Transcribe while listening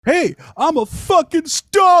Hey, I'm a fucking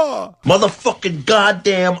star! Motherfucking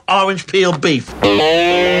goddamn orange peel beef. All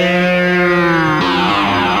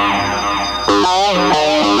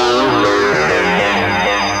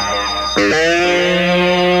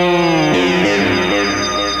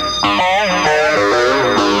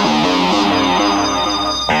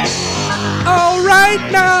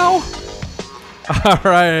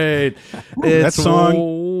right. That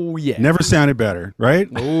song never sounded better, right?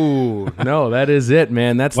 Ooh, no, that is it,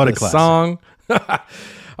 man. That's What a the classic. song.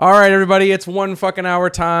 All right, everybody. It's 1 fucking hour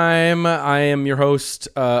time. I am your host,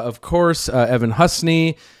 of course, Evan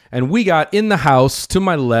Husney. And we got in the house to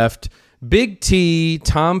my left, Big T,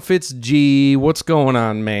 Tom Fitz-G. What's going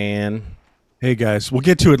on, man? Hey guys, we'll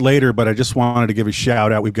get to it later, but I just wanted to give a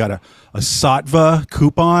shout out. We've got a Sattva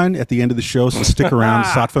coupon at the end of the show, so stick around.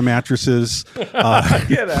 Sattva mattresses. Get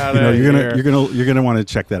out of here. You're gonna want to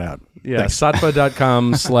check that out. Yeah,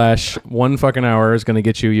 sattva.com/1 fucking hour is going to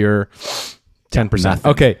get you your 10%.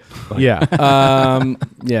 Okay. Yeah.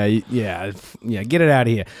 Yeah. Get it out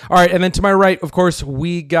of here. All right. And then to my right, of course,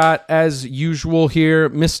 we got, as usual here,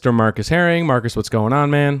 Mr. Marcus Herring. Marcus, what's going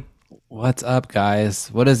on, man? What's up, guys?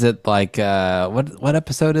 What is it like? What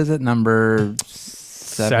episode is it? Number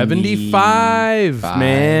 75,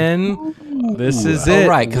 man. This is it. Oh,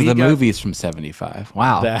 right, because the movie's from 75.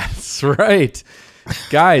 Wow. That's right.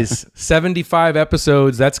 Guys, 75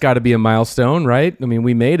 episodes, that's got to be a milestone, right? I mean,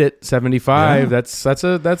 we made it 75. Yeah. That's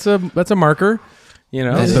a marker, you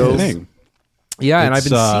know. That's the thing. Yeah, and I've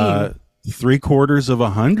been seeing 3/4 of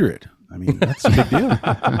 100. I mean, that's a big deal.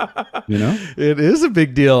 You know, it is a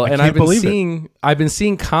big deal, and I've been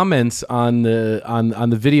seeing comments on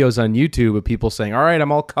the videos on YouTube of people saying, "All right,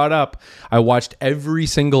 I'm all caught up. I watched every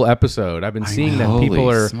single eode." I've been seeing that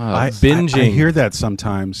people are binging. I hear that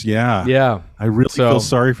sometimes. Yeah, yeah. I really feel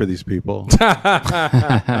sorry for these people.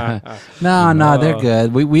 No, they're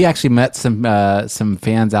good. We actually met some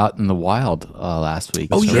fans out in the wild last week.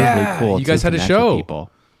 Oh, It's yeah. really cool. You guys to had a connect show. with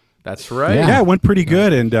people. That's right. Yeah, it went pretty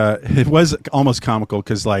good, and it was almost comical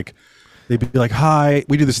because like they'd be like, "Hi,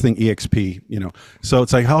 we do this thing EXP," you know. So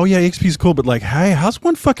it's like, "Oh yeah, EXP is cool," but like, "Hey, how's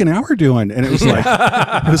 1 fucking hour doing?" And it was like,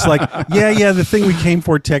 yeah, the thing we came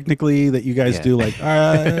for technically that you guys do, like,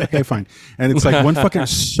 okay, fine. And it's like 1 fucking.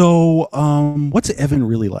 So, what's Evan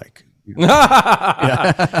really like?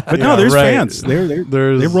 But no, there's fans. They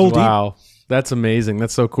roll deep. Wow. That's amazing.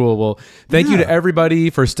 That's so cool. Well, thank you to everybody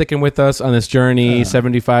for sticking with us on this journey.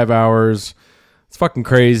 75 hours. It's fucking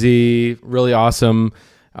crazy. Really awesome.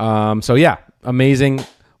 So yeah, amazing.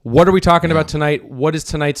 What are we talking about tonight? What is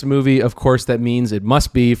tonight's movie? Of course, that means it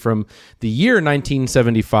must be from the year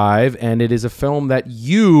 1975, and it is a film that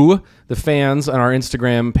you, the fans on our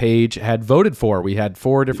Instagram page, had voted for. We had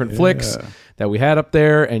 4 different flicks that we had up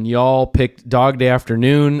there, and y'all picked Dog Day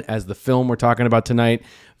Afternoon as the film we're talking about tonight.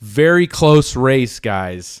 Very close race,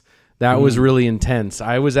 guys. That was really intense.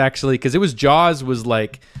 I was actually, because it was Jaws was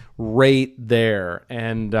like right there,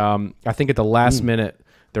 and I think at the last minute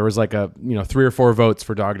there was like 3 or 4 votes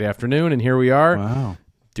for Dog Day Afternoon, and here we are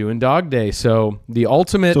doing Dog Day. So the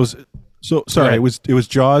ultimate. So sorry, it was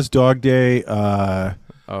Jaws, Dog Day.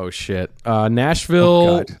 Oh shit,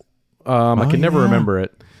 Nashville. I can never remember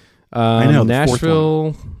it. I know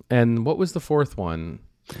Nashville, and what was the 4th one?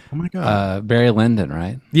 Oh my god, Barry Lyndon,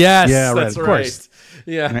 right? Yes, yeah, that's right, of right. course.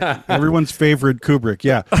 Yeah, everyone's favorite Kubrick.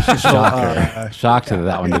 Yeah, Shocked that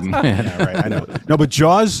that one didn't win. Yeah, right. I know. No, but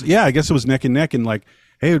Jaws. Yeah, I guess it was neck and neck, and like,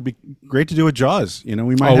 hey, it would be great to do a Jaws. You know,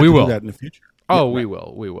 we might have to do that in the future. We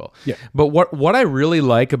will. Yeah. But what I really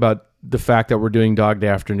like about the fact that we're doing Dog Day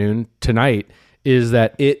Afternoon tonight is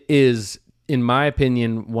that it is, in my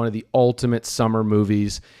opinion, one of the ultimate summer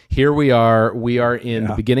movies. Here we are in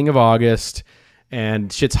the beginning of August,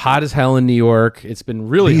 and shit's hot as hell in New York. It's been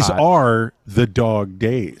really hot. These are the dog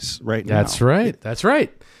days right now. That's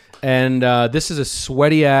right. And this is a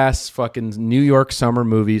sweaty ass fucking New York summer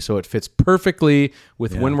movie, so it fits perfectly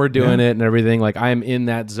with when we're doing it and everything. Like, I am in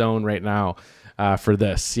that zone right now for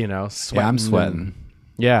this, you know. Yeah, I'm sweating.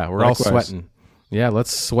 Yeah, we're all sweating. Yeah,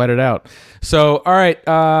 let's sweat it out. So, all right.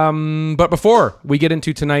 But before we get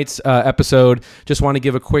into tonight's episode, just want to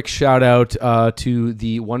give a quick shout out to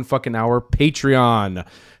the 1 fucking hour Patreon.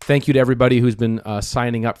 Thank you to everybody who's been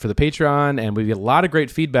signing up for the Patreon, and we get a lot of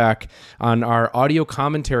great feedback on our audio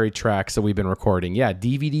commentary tracks that we've been recording. Yeah,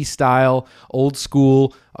 DVD style, old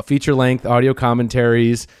school, feature-length audio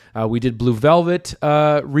commentaries. We did Blue Velvet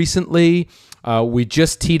recently. We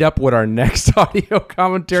just teed up what our next audio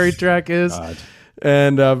commentary track is. God.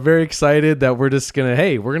 And very excited that we're just going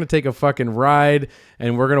to, we're going to take a fucking ride,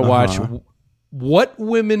 and we're going to watch What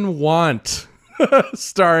Women Want.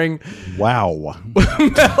 starring Wow.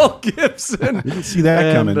 Mel Gibson. Didn't see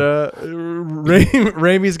that coming.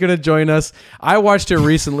 Raimi's going to join us. I watched it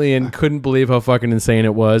recently and couldn't believe how fucking insane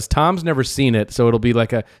it was. Tom's never seen it, so it'll be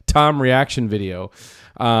like a Tom reaction video,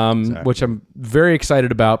 which I'm very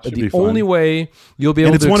excited about. But Should be the fun. only way you'll be able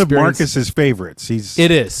And it's to one of experience... Marcus's favorites.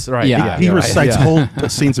 It is, right. Yeah. He recites yeah. whole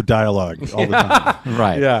scenes of dialogue all the time.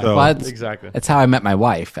 Right. Yeah. So- Well, that's, Exactly. That's how I met my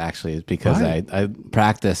wife, actually, is because Right. I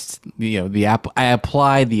practiced, I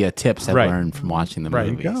applied the tips I Right. learned from watching the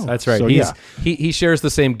Right. movies. go. That's right. So, He shares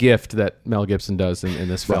the same gift that Mel Gibson does in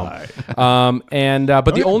this film. Right.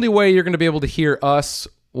 But the only way you're going to be able to hear us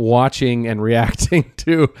watching and reacting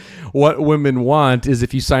to What Women Want is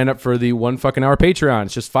if you sign up for the One Fucking Hour Patreon.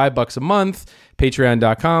 It's just $5 a month.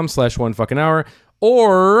 Patreon.com/One Fucking Hour.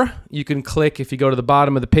 Or you can click, if you go to the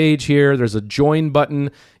bottom of the page here, there's a join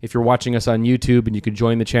button if you're watching us on YouTube, and you can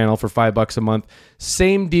join the channel for $5 a month.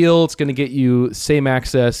 Same deal. It's going to get you same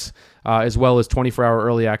access as well as 24-hour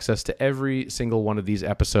early access to every single one of these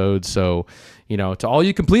episodes. So, to all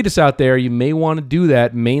you completists out there, you may want to do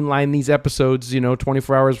that. Mainline these episodes,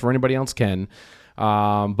 24 hours before anybody else can.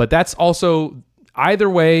 But that's also... Either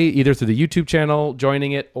way, either through the YouTube channel,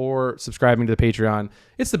 joining it, or subscribing to the Patreon,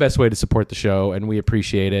 it's the best way to support the show, and we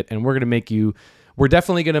appreciate it. And we're going to make you... We're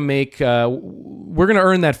definitely going to make... we're going to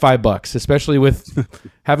earn that $5, especially with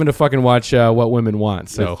having to fucking watch What Women Want.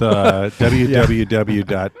 So With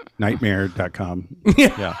www.nightmare.com.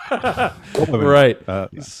 Yeah. Right.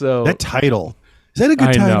 So that title. Is that a good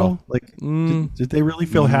I title? know. Like, did they really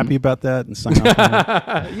feel happy about that and sign up on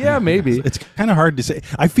it? yeah, maybe. It's kind of hard to say.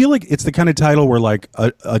 I feel like it's the kind of title where like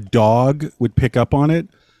a dog would pick up on it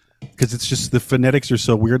because it's just the phonetics are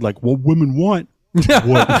so weird. Like, what women want. What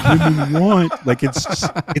women want. Like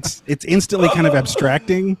it's instantly kind of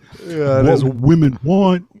abstracting. Yeah, what women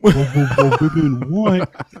want. What women want.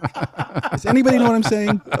 Does anybody know what I'm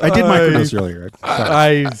saying? I did microdose earlier.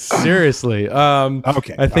 Sorry. Seriously.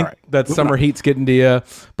 Okay, I think all right. that summer heat's getting to you.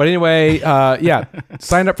 But anyway,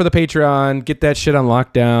 sign up for the Patreon, get that shit on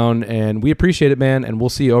lockdown, and we appreciate it, man. And we'll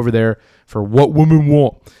see you over there for What Women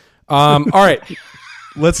Want. All right,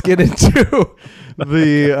 let's get into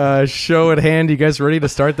the show at hand. You guys ready to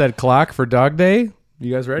start that clock for Dog Day?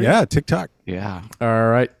 You guys ready? Yeah, TikTok. Yeah. All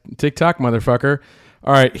right. TikTok, motherfucker.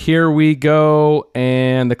 All right, here we go.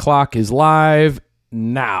 And the clock is live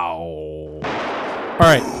now. All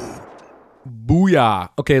right. Booyah.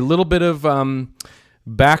 Okay, a little bit of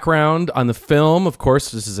background on the film. Of course,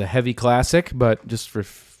 this is a heavy classic, but just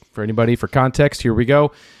for anybody, for context, here we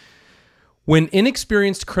go. When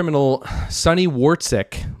inexperienced criminal Sonny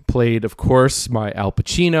Wartzik, played, of course, by Al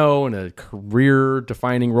Pacino in a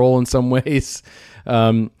career-defining role in some ways,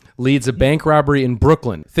 leads a bank robbery in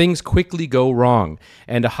Brooklyn. Things quickly go wrong,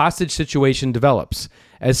 and a hostage situation develops.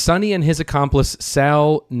 As Sonny and his accomplice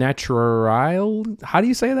Sal Naturale, how do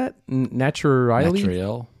you say that?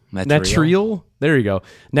 Naturale? Naturale? There you go.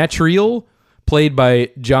 Naturale, played by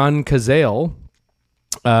John Cazale,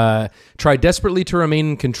 try desperately to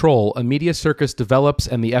remain in control, a media circus develops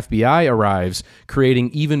and the FBI arrives,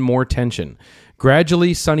 creating even more tension.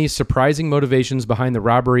 Gradually, Sonny's surprising motivations behind the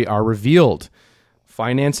robbery are revealed,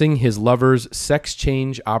 financing his lover's sex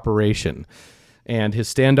change operation. And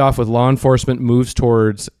his standoff with law enforcement moves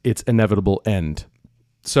towards its inevitable end.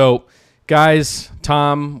 So, guys,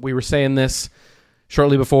 Tom, we were saying this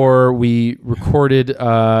shortly before we recorded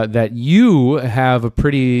that you have a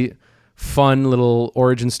pretty fun little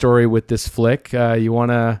origin story with this flick. You want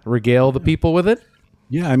to regale the people with it?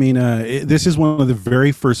 Yeah, I mean, this is one of the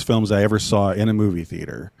very first films I ever saw in a movie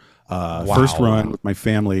theater. First run with my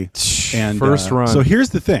family. And First run. So here's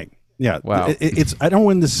the thing. Yeah, Wow. It's I don't know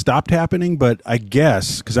when this stopped happening, but I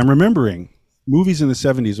guess, because I'm remembering movies in the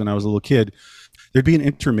 70s when I was a little kid, there'd be an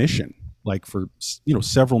intermission, like for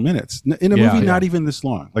several minutes. In a movie not even this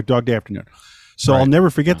long, like Dog Day Afternoon. So I'll never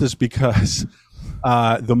forget this because...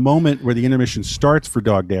 the moment where the intermission starts for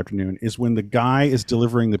Dog Day Afternoon is when the guy is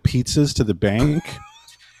delivering the pizzas to the bank.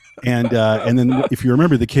 And then if you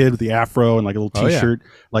remember the kid with the afro and like a little t-shirt,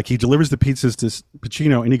 like he delivers the pizzas to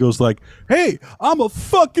Pacino and he goes like, "Hey, I'm a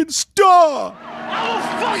fucking star.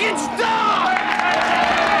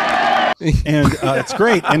 And it's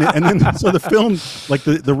great. And then so the film, like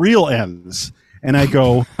the reel ends. And I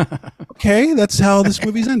go, okay, that's how this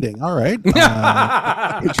movie's ending. All right.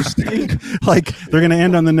 Interesting. Like, they're going to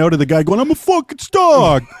end on the note of the guy going, "I'm a fucking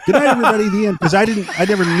star. Good night, everybody." The end. Because I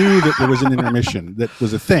never knew that there was an intermission that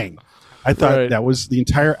was a thing. I thought that was the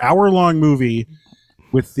entire hour-long movie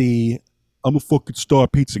with the "I'm a fucking star"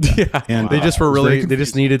 pizza guy. Yeah. And They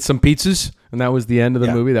just needed some pizzas, and that was the end of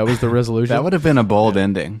the movie. That was the resolution. That would have been a bold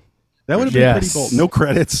ending. That would have been Yes. pretty bold. No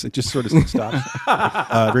credits. It just sort of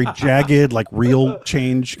stops. Very jagged, like real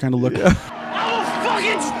change kind of look.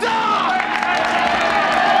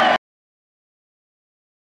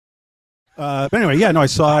 But anyway, yeah, no, I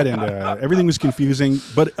saw it, and everything was confusing.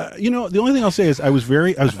 But the only thing I'll say is I was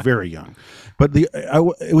very young, but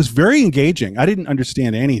it was very engaging. I didn't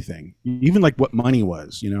understand anything, even like what money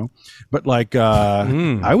was, But like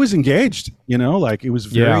I was engaged, like it was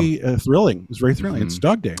very thrilling. It was very thrilling. It's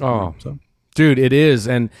Dog Day. Oh, so. Dude, it is,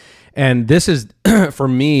 and this is for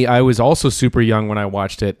me. I was also super young when I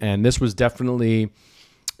watched it, and this was definitely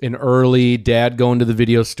an early dad going to the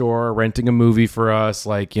video store, renting a movie for us,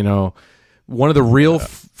 like one of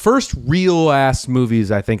the first real ass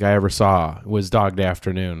movies I think I ever saw was Dog Day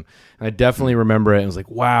Afternoon. And I definitely remember it. And I was like,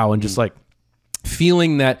 wow. And just like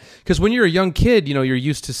feeling that, because when you're a young kid, you're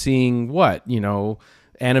used to seeing what,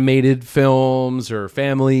 animated films or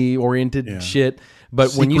family oriented shit.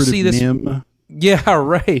 But when you see this, yeah,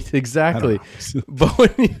 right. Exactly.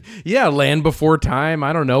 But Land Before Time.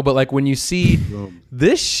 I don't know. But like when you see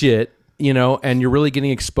this shit, and you're really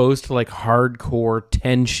getting exposed to like hardcore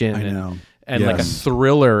tension. I know. And like a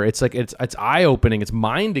thriller, it's like it's eye opening, it's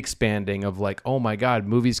mind expanding of like, oh my god,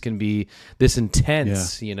 movies can be this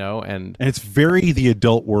intense, and it's very the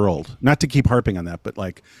adult world. Not to keep harping on that, but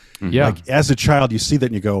like as a child, you see that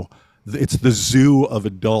and you go, it's the zoo of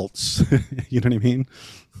adults. You know what I mean?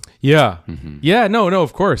 Yeah. Yeah, no,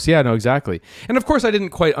 of course. Yeah, no, exactly. And of course I didn't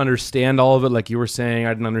quite understand all of it, like you were saying. I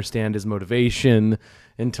didn't understand his motivation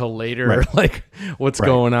until later, like what's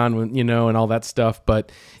going on with, and all that stuff.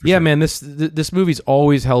 But man, this movie's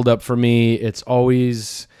always held up for me. It's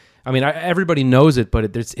always, everybody knows it,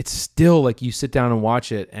 but it's still like you sit down and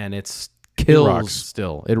watch it and it's kills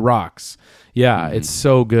still. It rocks. Yeah, it's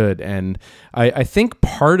so good. And I think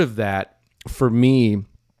part of that for me,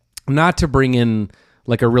 not to bring in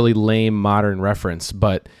like a really lame modern reference,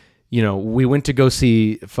 but we went to go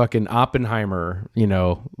see fucking Oppenheimer,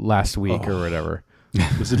 last week or whatever.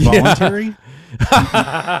 Was it voluntary?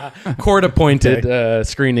 Court appointed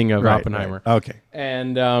screening of Oppenheimer. Right. Okay.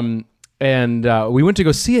 And we went to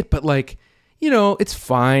go see it, but like, it's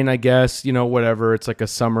fine, I guess, whatever. It's like a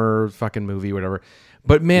summer fucking movie, whatever.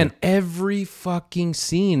 But man, every fucking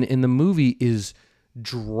scene in the movie is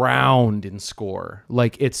drowned in score.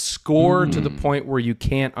 Like it's score to the point where you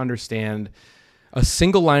can't understand a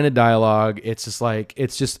single line of dialogue. It's just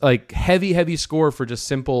like heavy score for just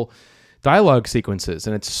simple dialogue sequences,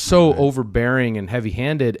 and it's so overbearing and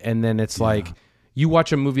heavy-handed. And then it's like you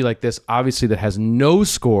watch a movie like this, obviously that has no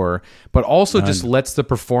score, but also just lets the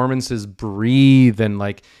performances breathe, and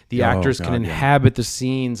like the actors can inhabit the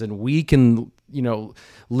scenes, and we can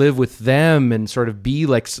live with them and sort of be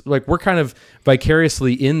like we're kind of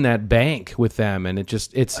vicariously in that bank with them. And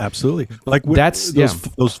it's absolutely like that's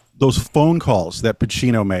those phone calls that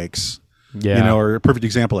Pacino makes, or a perfect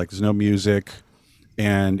example. Like there's no music,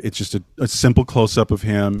 and it's just a simple close up of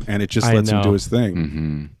him, and it just lets him do his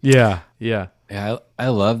thing. Yeah. I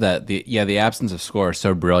love that. The absence of score is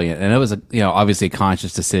so brilliant, and it was obviously a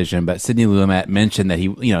conscious decision. But Sidney Lumet mentioned that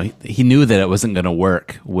he knew that it wasn't going to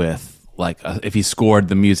work with if he scored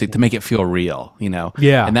the music to make it feel real,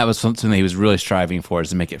 Yeah. And that was something that he was really striving for, is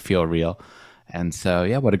to make it feel real. And so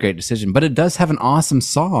what a great decision. But it does have an awesome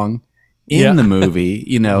song in the movie,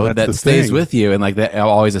 that stays with you, and like that I'll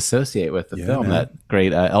always associate with the film. Man. That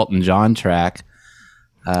great Elton John track,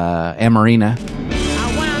 Amarina.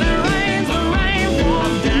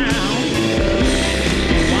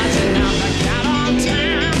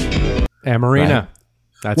 Amarina. Right.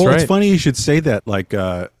 That's right. Well, it's funny you should say that. Like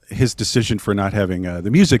his decision for not having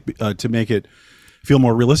the music to make it feel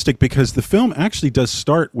more realistic, because the film actually does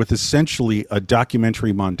start with essentially a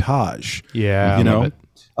documentary montage. Yeah,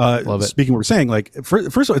 love it. Speaking of what we're saying, like first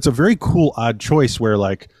of all, it's a very cool, odd choice where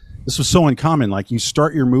like this was so uncommon. Like you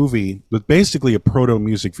start your movie with basically a proto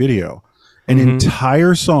music video, an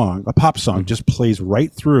entire song, a pop song, just plays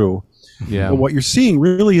right through. Yeah. But what you're seeing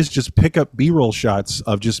really is just pick up B-roll shots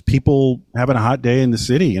of just people having a hot day in the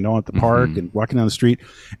city, at the park and walking down the street,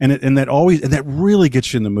 and that really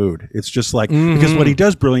gets you in the mood. It's just like because what he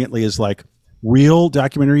does brilliantly is like real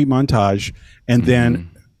documentary montage, and then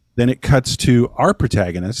it cuts to our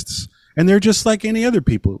protagonists, and they're just like any other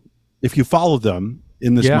people if you follow them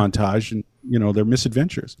in this montage, and their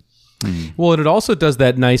misadventures. Well, and it also does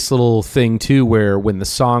that nice little thing too, where when the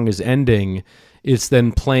song is ending, it's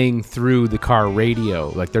then playing through the car radio.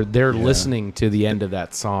 Like they're listening to the end of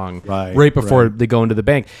that song right before they go into the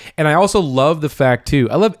bank. And I also love the fact too,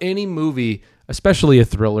 I love any movie, especially a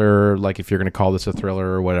thriller, like if you're going to call this a thriller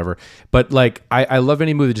or whatever. But like, I love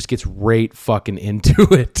any movie that just gets right fucking into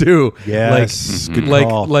it too. Yes, like, good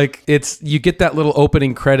call. like it's, you get that little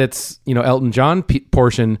opening credits, you know, Elton John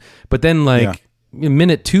portion, but then like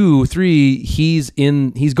minute 2, 3, he's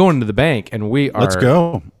going to the bank, and we are let's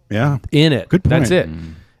go. Yeah, in it. Good point. That's it.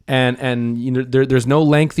 And you know, there's no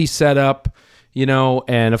lengthy setup, you know,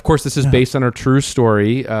 and of course this is based on a true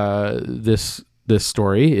story. This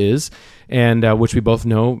story is, and which we both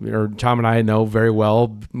know, or Tom and I know very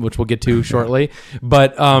well, which we'll get to shortly.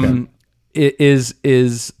 But it's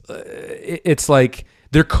like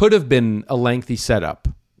there could have been a lengthy setup,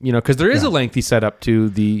 you know, because there is a lengthy setup to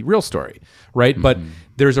the real story, right? But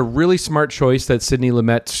there's a really smart choice that Sidney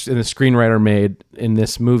Lumet and the screenwriter made in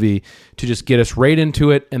this movie to just get us right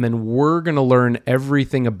into it, and then we're going to learn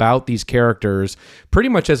everything about these characters pretty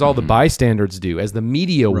much as all the bystanders do, as the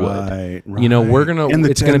media would. Right. You know, we're going to...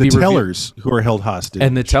 It's going to be tellers who are held hostage.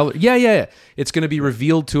 And the teller... Yeah. It's going to be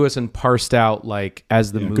revealed to us and parsed out like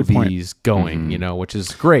as the movie's going, you know, which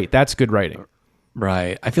is great. That's good writing.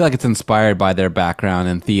 Right. I feel like it's inspired by their background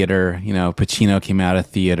in theater. You know, Pacino came out of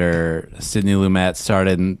theater. Sidney Lumet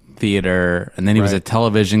started in theater. And then he was a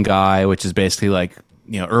television guy, which is basically like,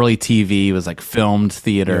 you know, early TV was like filmed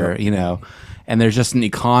theater, you know. And there's just an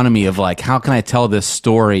economy of like, how can I tell this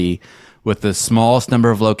story with the smallest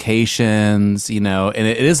number of locations, you know, and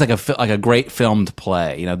it is like a great filmed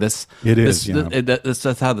play, you know. That's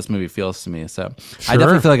how this movie feels to me. So I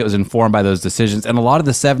definitely feel like it was informed by those decisions, and a lot of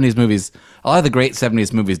the great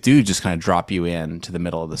 70s movies do just kind of drop you in to the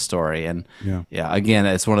middle of the story, and again,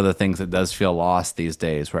 it's one of the things that does feel lost these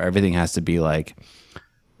days, where everything has to be like,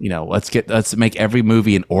 you know, let's make every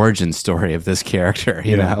movie an origin story of this character,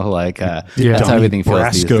 you know, like that's how everything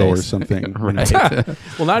feels these days. Or something, right?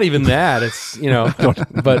 Well, not even that. It's, you know,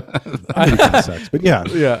 but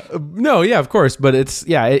of course. But it's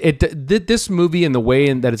this movie and the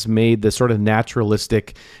way that it's made, the sort of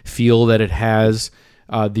naturalistic feel that it has,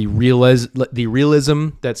 the realism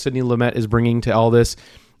that Sidney Lumet is bringing to all this,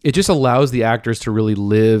 it just allows the actors to really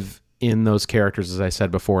live in those characters, as I said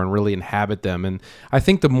before, and really inhabit them. And I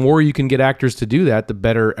think the more you can get actors to do that, the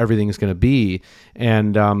better everything is going to be.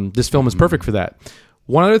 And this film is perfect for that.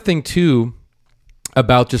 One other thing, too,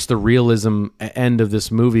 about just the realism end of this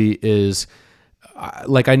movie is,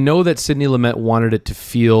 like, I know that Sidney Lumet wanted it to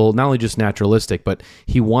feel not only just naturalistic, but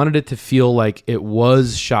he wanted it to feel like it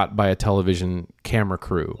was shot by a television camera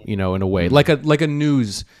crew, you know, in a way, like a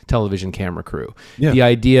news television camera crew. Yeah. The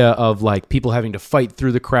idea of like people having to fight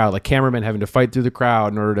through the crowd, like cameramen having to fight through the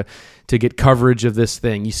crowd in order to get coverage of this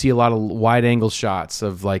thing. You see a lot of wide angle shots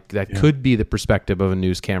of like that could be the perspective of a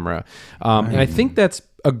news camera. And I think that's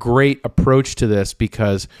a great approach to this,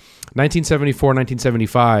 because 1974,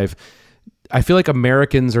 1975, I feel like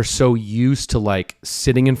Americans are so used to like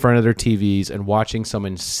sitting in front of their TVs and watching some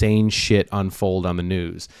insane shit unfold on the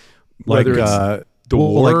news. Like like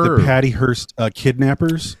the Patty Hearst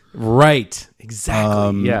kidnappers. Right.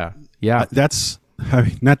 Exactly. Yeah. That's,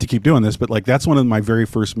 not to keep doing this, but like that's one of my very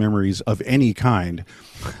first memories of any kind,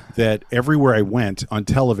 that everywhere I went on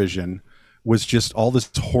television was just all this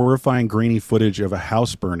horrifying grainy footage of a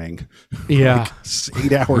house burning. Yeah. Like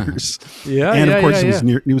 8 hours. And of course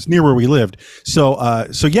it was near where we lived. So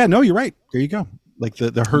no, you're right. There you go. Like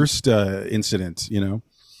the Hearst incident, you know?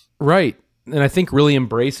 Right. And I think really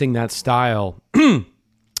embracing that style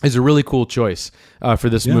is a really cool choice for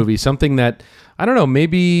this movie. Something that, I don't know,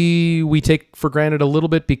 maybe we take for granted a little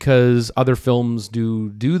bit because other films do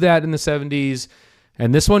that in the 70s.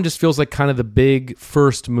 And this one just feels like kind of the big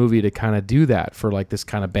first movie to kind of do that for like this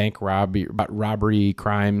kind of bank robbery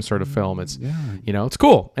crime sort of film. It's, you know, it's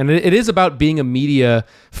cool. And it is about being a media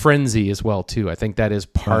frenzy as well, too. I think that is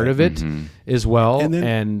part of it as well. And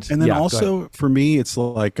then also for me, it's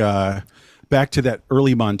like back to that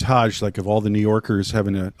early montage, like of all the New Yorkers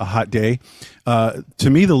having a hot day. To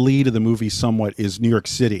me, the lead of the movie somewhat is New York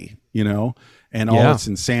City, you know, and all its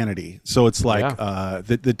insanity. So it's like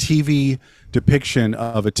the TV depiction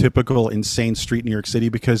of a typical insane street in New York City,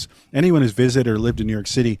 because anyone who's visited or lived in New York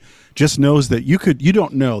City just knows that you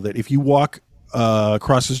don't know that if you walk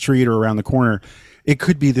across the street or around the corner, it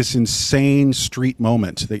could be this insane street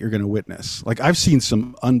moment that you're going to witness. Like I've seen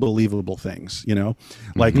some unbelievable things, you know,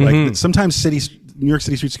 like sometimes New York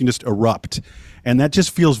City streets can just erupt. And that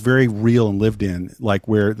just feels very real and lived in, like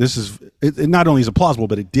where this is, it not only is it plausible,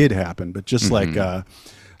 but it did happen, but just like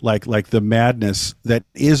the madness that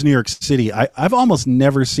is New York City. I've almost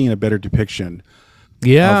never seen a better depiction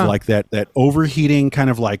Yeah. of like that overheating kind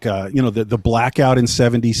of like the blackout in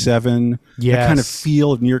 77. Yes. That kind of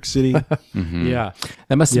feel of New York City. Yeah.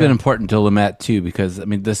 That must have been important to Lumet too, because I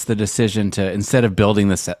mean, the decision to, instead of building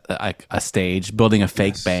this like a stage, building a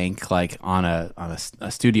fake bank like on a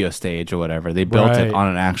studio stage or whatever, they built it on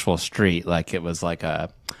an actual street, like it was like a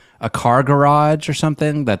car garage or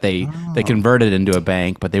something that they converted into a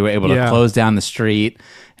bank, but they were able to close down the street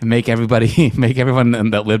and make everyone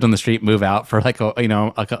that lived on the street move out for like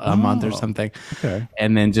a month or something. Okay.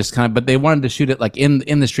 And then just kind of, but they wanted to shoot it like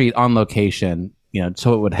in the street on location,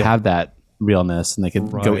 so it would have that realness, and they could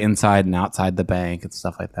go inside and outside the bank and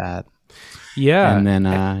stuff like that. Yeah. And then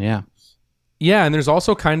Yeah, and there's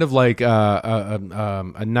also kind of like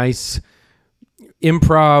a nice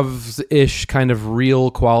improv-ish kind of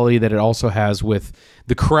real quality that it also has with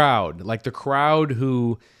the crowd. Like the crowd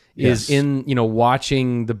who is in,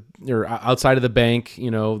 watching or outside of the bank,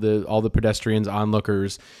 all the pedestrians,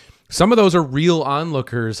 onlookers. Some of those are real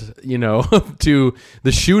onlookers, to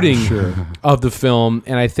the shooting of the film.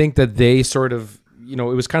 And I think that they sort of, it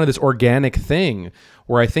was kind of this organic thing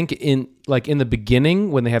where I think in the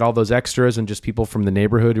beginning when they had all those extras and just people from the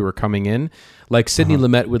neighborhood who were coming in, like Sidney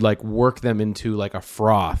Lumet would like work them into like a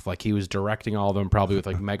froth. Like he was directing all of them probably with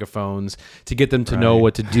like megaphones to get them to know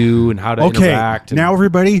what to do and how to interact. Now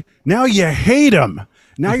everybody, now you hate him.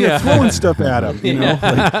 Now you're throwing stuff at him,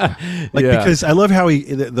 because I love how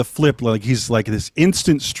the flip, like he's like this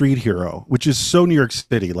instant street hero, which is so New York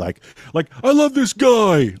City. Like I love this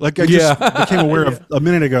guy. Like I just became aware of a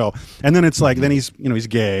minute ago, and then it's like then he's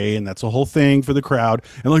gay, and that's a whole thing for the crowd,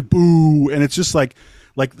 and like boo, and it's just like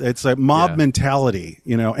it's like mob mentality,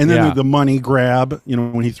 and then the money grab,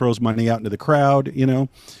 when he throws money out into the crowd,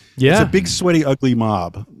 it's a big sweaty ugly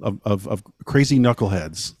mob of crazy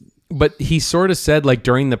knuckleheads. But he sort of said, like,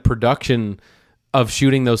 during the production of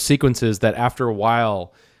shooting those sequences, that after a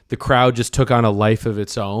while, the crowd just took on a life of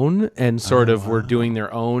its own and sort of were doing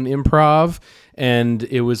their own improv. And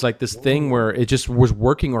it was like this thing where it just was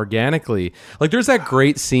working organically. Like, there's that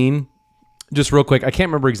great scene, just real quick. I can't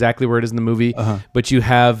remember exactly where it is in the movie, but you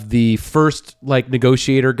have the first, like,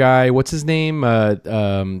 negotiator guy. What's his name?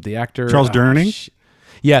 The actor. Charles Durning?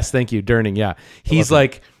 Yes, thank you. Durning, yeah. He's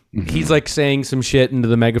like... He's like saying some shit into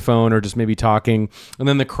the megaphone or just maybe talking, and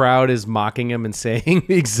then the crowd is mocking him and saying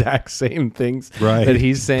the exact same things that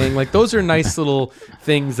he's saying. Like those are nice little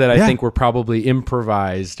things that I think were probably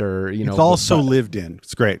improvised or it's also lived in.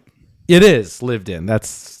 It's great. It is lived in.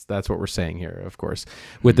 That's what we're saying here, of course,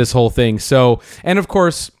 with this whole thing. So, and of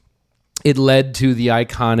course, it led to the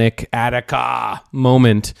iconic Attica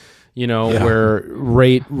moment. Where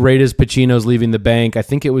right as Pacino's leaving the bank, I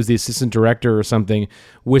think it was the assistant director or something,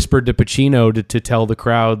 whispered to Pacino to tell the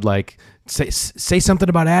crowd, like, say something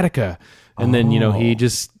about Attica. And then, he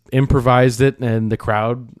just improvised it and the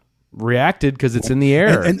crowd reacted because it's in the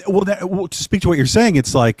air. And to speak to what you're saying,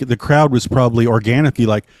 it's like the crowd was probably organically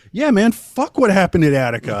like, yeah, man, fuck what happened at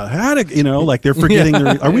Attica. Like they're forgetting.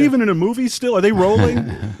 Are we even in a movie still? Are they rolling?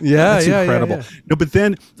 That's incredible. Yeah. No, but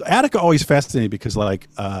then Attica always fascinated because like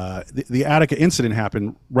the Attica incident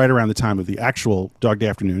happened right around the time of the actual Dog Day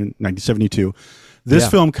Afternoon, 1972. This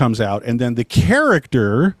film comes out, and then the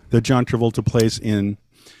character that John Travolta plays in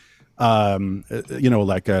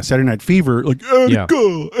like Saturday Night Fever, like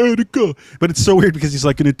Attica. But it's so weird because he's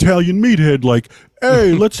like an Italian meathead, like,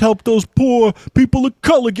 hey, let's help those poor people of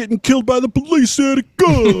color getting killed by the police,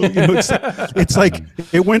 Attica. It's like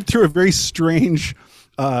it went through a very strange,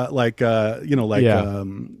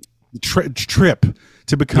 trip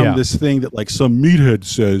to become this thing that like some meathead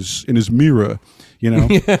says in his mirror,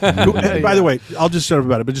 By the way, I'll just shut up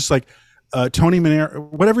about it, but just like Tony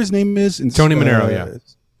Manero, whatever his name is, Tony Manero,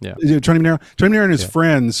 Yeah. Tony Manero and his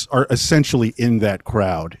friends are essentially in that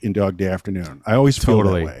crowd in Dog Day Afternoon. I always feel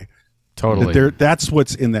that way. Totally. That's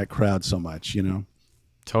what's in that crowd so much,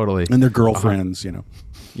 Totally. And their girlfriends,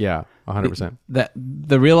 Yeah, 100%.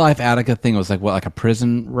 The real life Attica thing was like a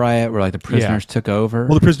prison riot where like the prisoners took over.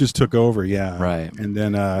 Well, the prisoners took over, yeah. Right. And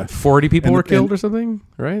then 40 people were killed or something,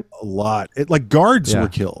 right? A lot. Like guards were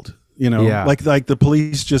killed. Like the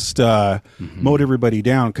police just mowed everybody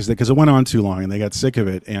down because it went on too long and they got sick of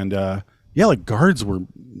it. And like guards were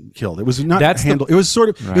killed. It was not handled. It was sort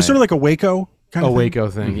of like a Waco kind of Waco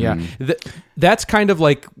thing. Yeah, that's kind of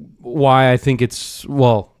like why I think it's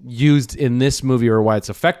used in this movie, or why it's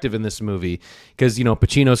effective in this movie, because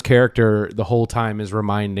Pacino's character the whole time is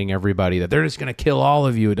reminding everybody that they're just going to kill all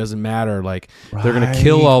of you. It doesn't matter. Like they're going to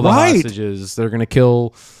kill all the hostages. They're going to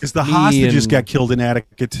kill because the hostages got killed in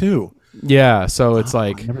Attica too. Yeah, so it's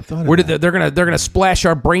like never thought of where did that. they're gonna splash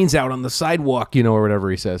our brains out on the sidewalk, or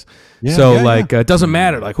whatever he says. Yeah, so yeah, like it doesn't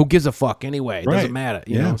matter. Like who gives a fuck anyway? It Right. doesn't matter,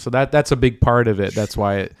 you Yeah. know. So that's a big part of it. That's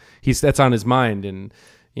why that's on his mind, and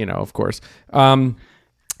of course.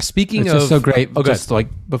 Speaking It's of just so great. Okay. Just like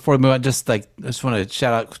before we move on, I just want to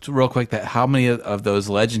shout out real quick that how many of those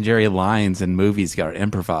legendary lines in movies are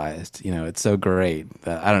improvised. It's so great.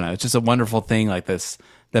 I don't know. It's just a wonderful thing like this.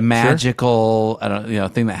 The magical,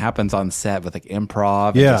 thing that happens on set with like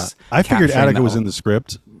improv. and Yeah, just I figured capturing Attica the was whole- in the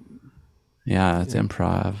script. Yeah, it's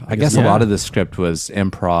improv. I guess guess a yeah. lot of the script was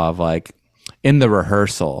improv, like in the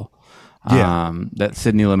rehearsal. Yeah. That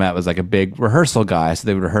Sidney Lumet was like a big rehearsal guy, so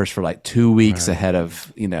they would rehearse for like 2 weeks ahead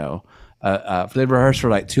of they'd rehearse for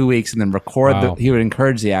like 2 weeks and then record. Wow. He would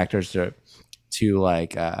encourage the actors to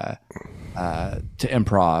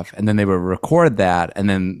improv, and then they would record that, and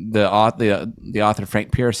then the author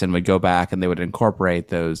Frank Pearson would go back and they would incorporate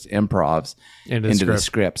those improvs into the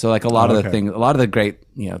script. So like a lot of the things, a lot of the great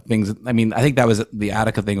things. I mean, I think that was the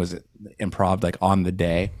Attica thing was improv like on the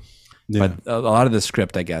day. Yeah. But a lot of the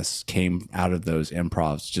script, I guess, came out of those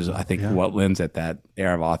improvs, which is, I think, what lends it that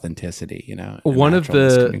air of authenticity, and One of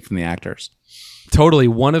naturalness the- coming from the actors. Totally.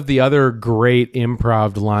 One of the other great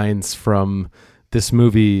improv lines from this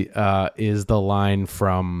movie is the line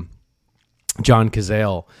from John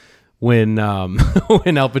Cazale when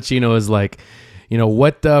when Al Pacino is like,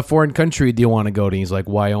 what foreign country do you want to go to? He's like,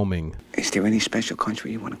 Wyoming. Is there any special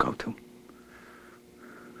country you want to go to?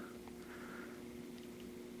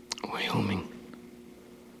 Wyoming.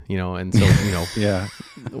 And so, Yeah,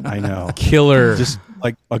 I know. killer. Just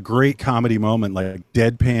like a great comedy moment, like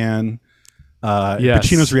deadpan. Yes.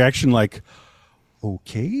 Pacino's reaction, like,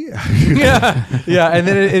 okay. yeah, and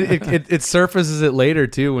then it surfaces it later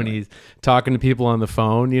too when he's talking to people on the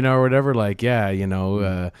phone, or whatever. Like, Sal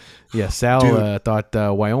thought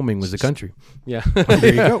Wyoming was a country. Yeah, There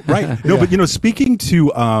you go. Right. No, but speaking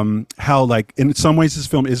to how like in some ways this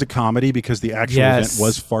film is a comedy because the actual Yes. event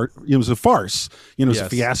was a farce. It was a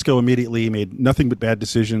Yes. fiasco immediately. He made nothing but bad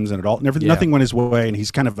decisions, and nothing went his way. And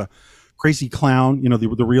he's kind of a crazy clown.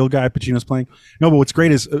 The real guy Pacino's playing. No, but what's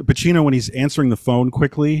great is Pacino when he's answering the phone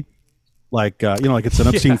quickly. Like like it's an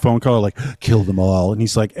obscene phone call, like kill them all, and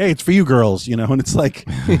he's like, "Hey, it's for you girls," and it's like,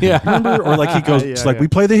 remember? Or like he goes, "It's like we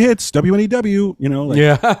play the hits, WNEW,"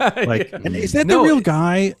 like, like, and is that the real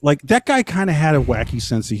guy? Like that guy kind of had a wacky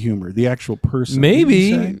sense of humor. The actual person,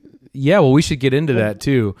 maybe. would you say? Yeah, well, we should get into that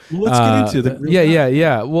too. Let's get into the real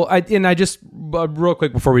yeah. Well, I just real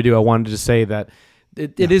quick before we do, I wanted to say that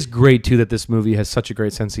it is great too that this movie has such a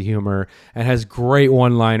great sense of humor and has great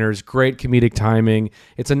one-liners, great comedic timing.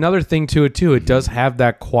 It's another thing to it too. It does have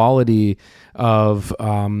that quality of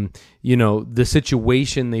the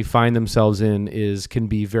situation they find themselves in can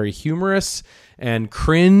be very humorous and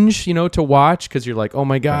cringe, to watch because you're like, oh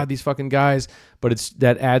my god, these fucking guys. But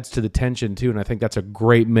that adds to the tension too, and I think that's a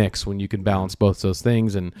great mix when you can balance both those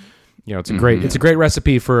things. And it's a great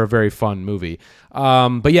recipe for a very fun movie.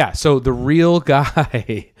 But yeah, so the real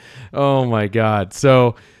guy, oh my god,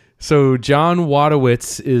 so John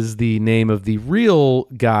Wadowitz is the name of the real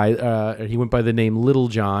guy. He went by the name Little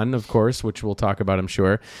John, of course, which we'll talk about, I'm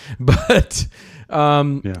sure. But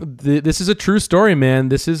this is a true story, man.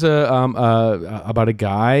 This is about a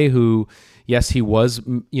guy who, yes, he was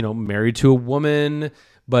married to a woman,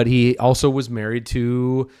 but he also was married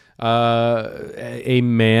to a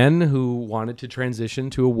man who wanted to transition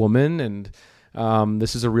to a woman, and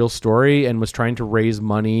this is a real story, and was trying to raise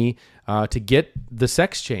money to get the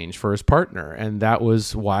sex change for his partner, and that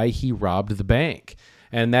was why he robbed the bank.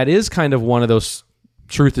 And that is kind of one of those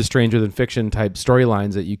truth is stranger than fiction type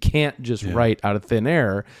storylines that you can't just write out of thin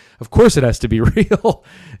air. Of course it has to be real,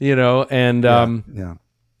 and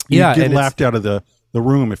You'd get and laughed out of the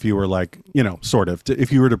room if you were like, sort of.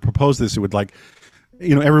 If you were to propose this, it would like,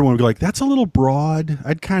 everyone would be like, "That's a little broad."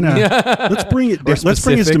 I'd kind of let's bring it. Let's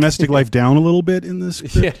bring his domestic life down a little bit in this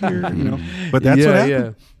script here. But that's what happened.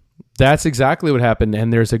 Yeah. That's exactly what happened.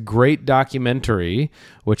 And there's a great documentary,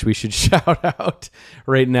 which we should shout out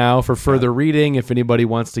right now for further reading if anybody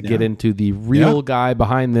wants to get into the real guy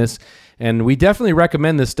behind this. And we definitely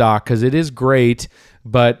recommend this doc because it is great.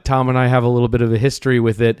 But Tom and I have a little bit of a history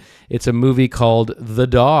with it. It's a movie called The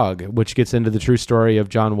Dog, which gets into the true story of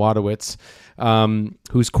John Wadowitz,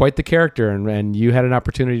 who's quite the character. And you had an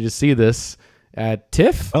opportunity to see this at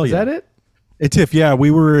TIFF. Oh, is that it? At TIFF, yeah.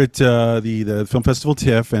 We were at the film festival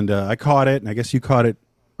TIFF, and I caught it, and I guess you caught it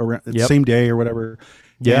around the same day or whatever.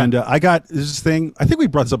 Yeah. And I got this thing, I think we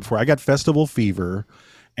brought this up before. I got festival fever,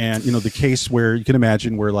 and the case where you can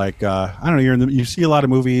imagine where like I don't know, you see a lot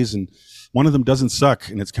of movies, and one of them doesn't suck,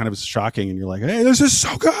 and it's kind of shocking, and you're like, hey, this is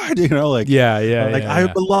so good, you know, like I'm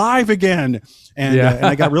alive again, and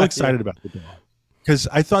I got real excited about the dog because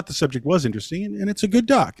I thought the subject was interesting, and it's a good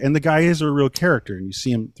doc, and the guy is a real character, and you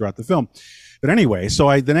see him throughout the film. But anyway,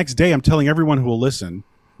 so the next day I'm telling everyone who will listen,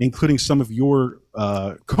 including some of your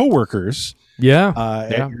coworkers,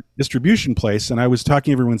 at your distribution place, and I was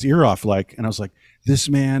talking everyone's ear off, and I was like, this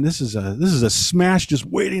is a smash just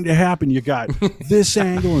waiting to happen. You got this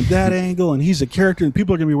angle and that angle, and he's a character, and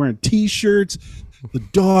people are gonna be wearing T-shirts, the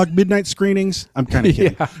dog midnight screenings. I'm kind of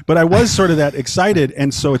kidding, but I was sort of that excited,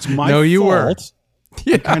 and so it's my fault. You were.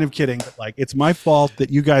 I'm kind of kidding, but it's my fault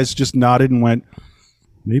that you guys just nodded and went,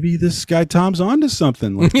 maybe this guy Tom's onto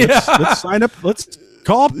something. Let's sign up. Let's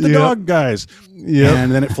call up the dog guys. Yeah,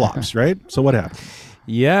 and then it flops, right? So what happened?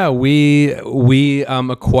 Yeah, we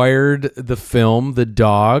acquired the film, The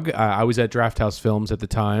Dog. I was at Drafthouse Films at the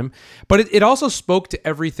time, but it also spoke to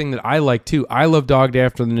everything that I like too. I love Dog Day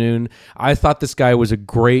Afternoon. I thought this guy was a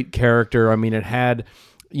great character. I mean, it had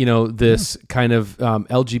this kind of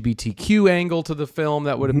LGBTQ angle to the film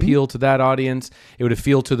that would appeal to that audience. It would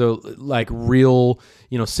appeal to the real,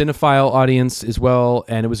 cinephile audience as well.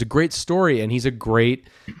 And it was a great story. And he's a great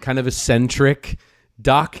kind of eccentric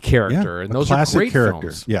Doc character. And those are great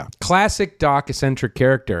films. Yeah. Classic Doc eccentric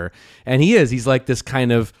character. And he's like this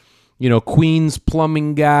kind of, Queens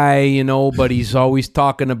plumbing guy, but he's always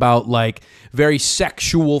talking about very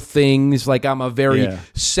sexual things. Like, I'm a very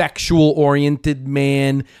sexual oriented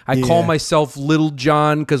man. I call myself Little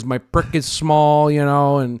John because my prick is small,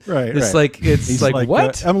 and it's like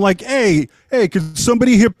what? I'm like, hey, could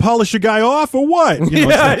somebody here polish a guy off or what? It's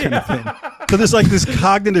that kind of thing. So there's this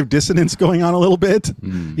cognitive dissonance going on a little bit.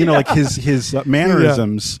 His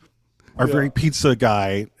mannerisms are very pizza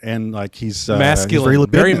guy, and he's masculine, he's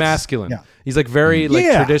very masculine. Yeah. He's very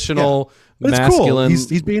traditional masculine. Cool.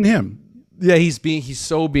 He's being him. Yeah, he's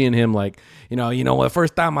so being him. The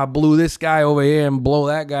first time I blew this guy over here and blow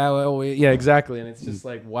that guy over here. Yeah, exactly. And it's just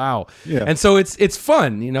wow. Yeah. And so it's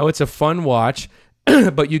fun. It's a fun watch,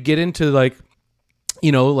 but you get into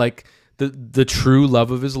the true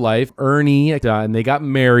love of his life, Ernie, and they got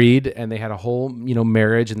married, and they had a whole,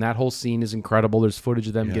 marriage, and that whole scene is incredible. There's footage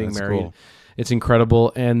of them getting married. Cool. It's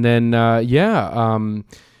incredible. And then,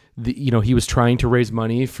 he was trying to raise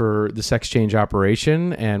money for the sex change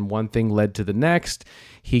operation, and one thing led to the next.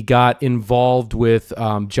 He got involved with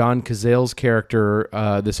John Cazale's character,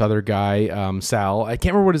 this other guy, Sal. I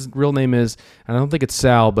can't remember what his real name is. I don't think it's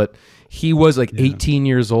Sal, but he was 18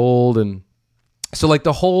 years old, and so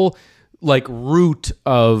the whole root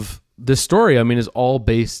of this story, is all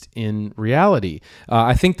based in reality.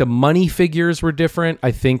 I think the money figures were different.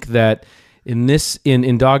 I think that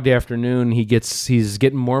in Dog Day Afternoon, he's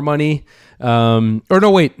getting more money. I'm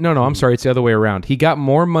sorry, it's the other way around. He got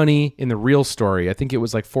more money in the real story. I think it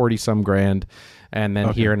was 40 some grand, and then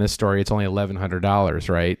here in this story, it's only $1,100,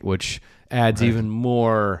 right? Which adds even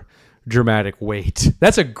more dramatic weight.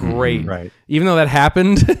 That's a great, even though that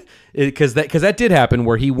happened, because that did happen,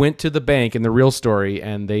 where he went to the bank in the real story,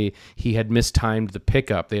 and he had mistimed the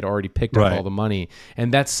pickup. They'd already picked up all the money,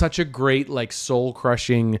 and that's such a great soul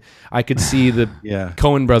crushing. I could see the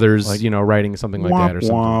Coen brothers, writing something like that or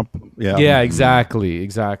something. Yeah,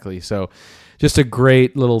 exactly. So just a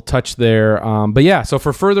great little touch there. But yeah, so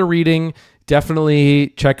for further reading,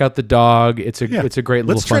 definitely check out The Dog. It's a great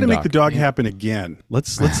little. Let's try to make The Dog happen again.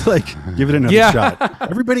 Let's give it another shot.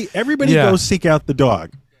 Everybody go seek out The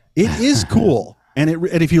Dog. It is cool, and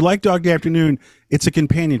if you like Dog Day Afternoon, it's a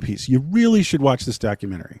companion piece. You really should watch this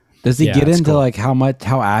documentary. Does he get into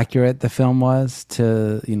how accurate the film was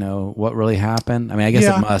to what really happened? I guess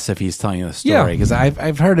it must if he's telling you the story, because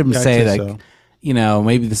I've heard him say so.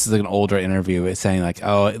 Maybe this is an older interview. It's saying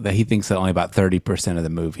that he thinks that only about 30% of the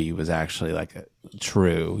movie was actually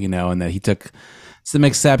true, and that he took some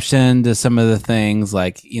exception to some of the things,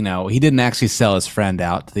 he didn't actually sell his friend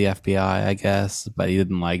out to the FBI, I guess, but he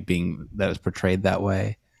didn't like being that it was portrayed that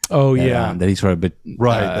way. Oh, that he sort of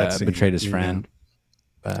betrayed his friend.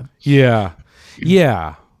 But. Yeah.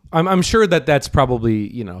 I'm sure that's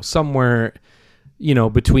probably, somewhere,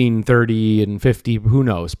 between 30 and 50, who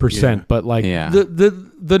knows, percent, but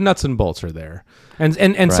the nuts and bolts are there.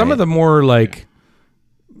 And some of the more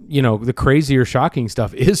the crazier, shocking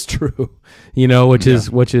stuff is true, which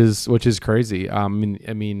is crazy. I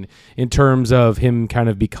mean, in terms of him kind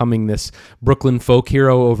of becoming this Brooklyn folk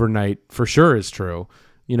hero overnight, for sure is true.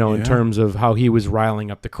 In terms of how he was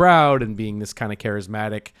riling up the crowd and being this kind of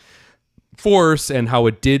charismatic force, and how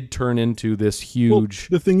it did turn into this huge.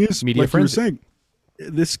 The thing is, media like you were saying,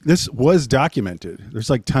 this was documented. There's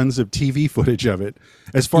like tons of TV footage of it.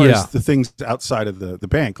 As far as the things outside of the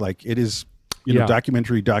bank, like it is,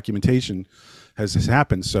 documentation has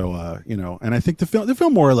happened. So and I think the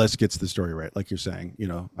film more or less gets the story right, like you're saying.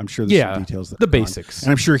 I'm sure there's some details that the basics,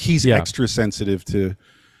 and I'm sure he's extra sensitive to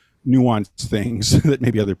nuanced things that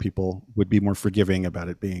maybe other people would be more forgiving about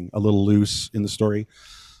it being a little loose in the story.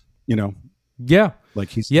 Like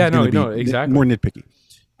he's exactly more nitpicky.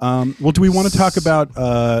 Well, do we want to talk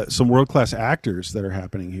about some world-class actors that are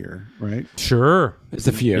happening here, right? Sure. There's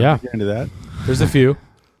a few. Yeah. Get into that. There's a few.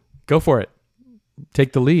 Go for it.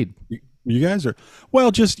 Take the lead. You guys are...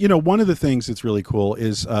 Well, just, one of the things that's really cool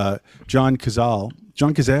is John Cazale.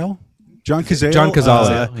 John Cazale? John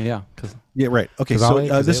Cazale. Yeah, right. Okay,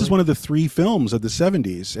 so this is one of the 3 films of the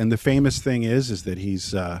 70s, and the famous thing is that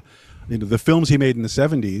he's... the films he made in the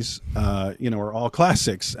 70s, are all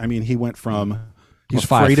classics. I mean, he went from... He's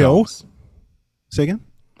 5 Fredo. films. Say again?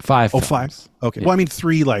 5 films. 5. Okay. Well, I mean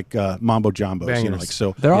 3 like Mambo Jambos. Bangers.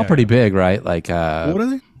 So they're all pretty big, right? Like what are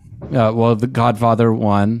they? The Godfather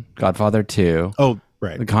 1, Godfather 2. Oh,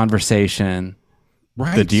 right. The Conversation.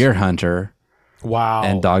 Right. The Deer Hunter. Wow.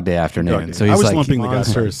 And Dog Day Afternoon. Dog Day. So he's I was like lumping the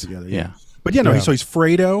monsters Godfathers together. Yeah. But so he's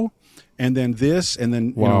Fredo, and then this, and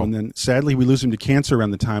then and then sadly we lose him to cancer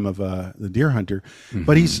around the time of the Deer Hunter. Mm-hmm.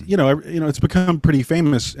 But he's it's become pretty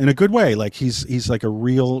famous in a good way. Like he's like a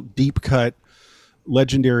real deep cut,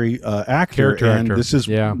 legendary actor, and this is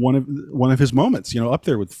one of his moments. Up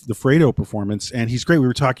there with the Fredo performance, and he's great. We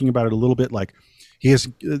were talking about it a little bit. Like he has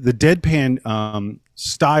the deadpan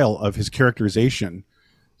style of his characterization.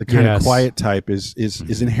 The kind of quiet type is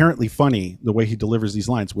inherently funny, the way he delivers these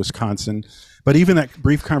lines. Wisconsin, but even that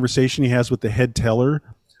brief conversation he has with the head teller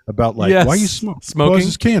about why you smoking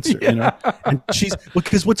causes cancer, And she's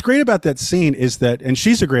because what's great about that scene is that, and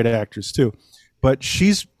she's a great actress too, but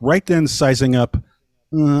she's right then sizing up.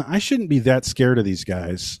 I shouldn't be that scared of these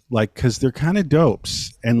guys, because they're kind of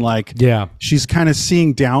dopes, and she's kind of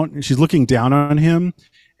seeing down. She's looking down on him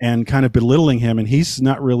and kind of belittling him, and he's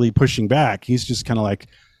not really pushing back. He's just kind of like.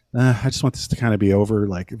 I just want this to kind of be over.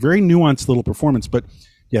 Like very nuanced little performance, but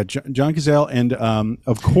John Cazale, and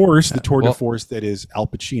of course the tour de force that is Al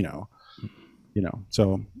Pacino.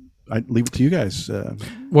 So I leave it to you guys.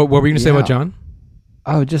 What were you going to say about John?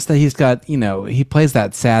 Oh, just that he's got, he plays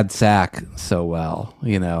that sad sack so well,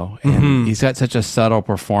 and he's got such a subtle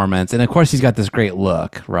performance. And of course he's got this great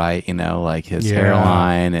look, right? Like his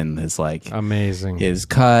hairline and his amazing, his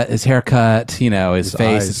haircut, his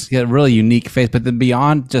face. He's got a really unique face, but then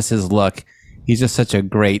beyond just his look, he's just such a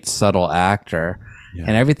great, subtle actor. Yeah.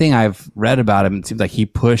 And everything I've read about him, it seems like he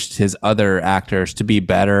pushed his other actors to be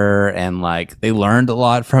better, and they learned a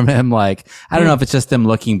lot from him. I don't know if it's just them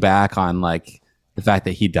looking back on the fact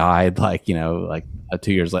that he died,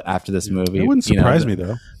 2 years after this movie. It wouldn't surprise me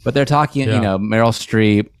though. But they're talking, Meryl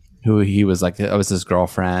Streep, who he was that was his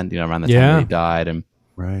girlfriend, around the time that he died, and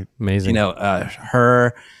right, amazing.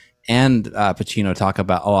 Her and Pacino talk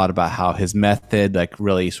about a lot about how his method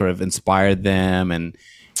really sort of inspired them, and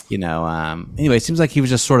anyway, it seems like he was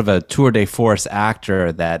just sort of a tour de force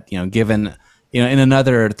actor that given. In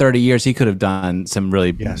another 30 years, he could have done some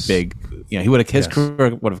really big. He would have his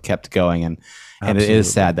career would have kept going, and it is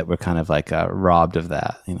sad that we're kind of robbed of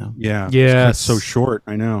that. Yeah, it's so short.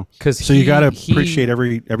 I know, so you got to appreciate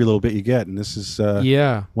every little bit you get, and this is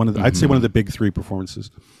one of the, I'd say one of the big 3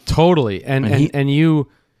 performances. Totally, and you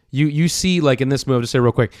see in this movie, to say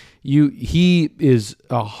real quick, he is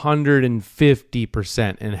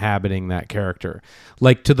 150% inhabiting that character,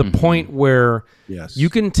 to the point where you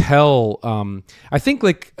can tell. I think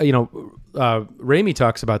Raimi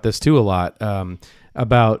talks about this too a lot,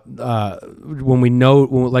 about when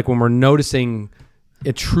we're noticing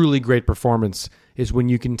a truly great performance is when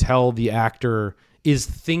you can tell the actor is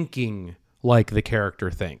thinking like the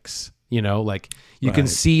character thinks. You can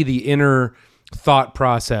see the inner thought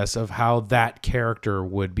process of how that character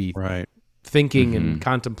would be thinking and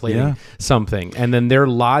contemplating something, and then their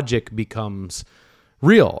logic becomes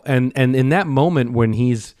real. And in that moment when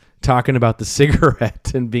he's talking about the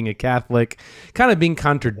cigarette and being a Catholic, kind of being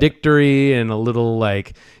contradictory and a little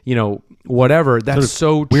whatever, that's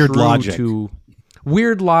so weird true logic. To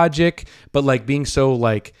weird logic, but being so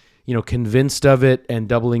convinced of it and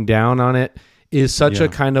doubling down on it is such a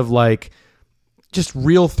kind of just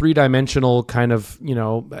real 3-dimensional kind of,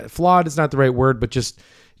 flawed is not the right word, but just,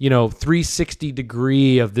 360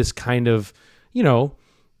 degree of this kind of,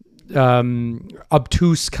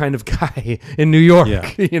 obtuse kind of guy in New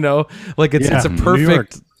York, it's a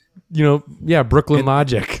perfect, Brooklyn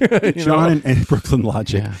logic. John and Brooklyn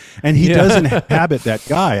logic. Yeah. And he does inhabit that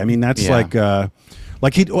guy. I mean, that's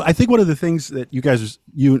Like I think one of the things that you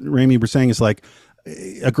and Raimi were saying is like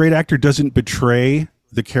a great actor doesn't betray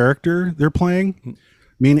the character they're playing.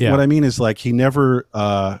 What I mean is like he never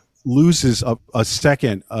loses a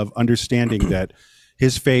second of understanding that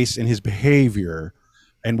his face and his behavior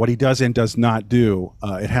and what he does and does not do,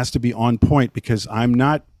 it has to be on point because I'm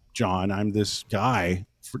not John. I'm this guy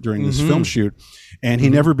during this film shoot, and he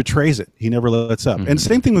never betrays it. He never lets up. And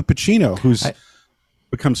same thing with Pacino, who's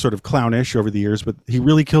become sort of clownish over the years, but he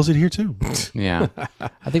really kills it here too. Yeah,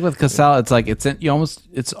 I think with Cassell, it's like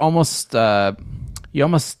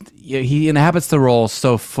he inhabits the role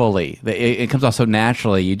so fully that it comes off so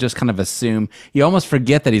naturally. You just kind of assume, you almost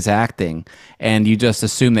forget that he's acting, and you just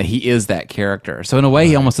assume that he is that character. So in a way,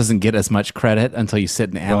 he almost doesn't get as much credit until you sit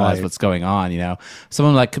and analyze what's going on. You know,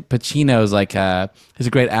 someone like Pacino is like he's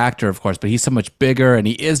a great actor, of course, but he's so much bigger, and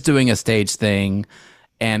he is doing a stage thing,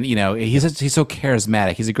 and you know he's so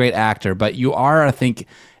charismatic. He's a great actor, but you are, I think,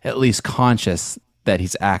 at least conscious that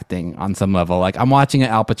he's acting on some level. Like I'm watching an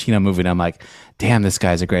Al Pacino movie and I'm like, damn, this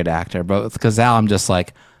guy's a great actor. But with Cazale, I'm just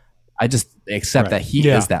like, I just accept that he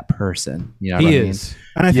is that person. You know what I mean?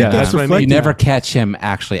 And I think that's what I mean. You never catch him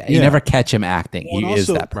actually. You never catch him acting. Well, he is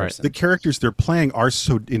that person. The characters they're playing are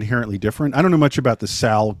so inherently different. I don't know much about the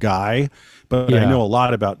Sal guy, but I know a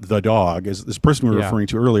lot about the dog, as this person we were referring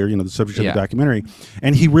to earlier, you know, the subject of the documentary.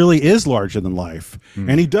 And he really is larger than life.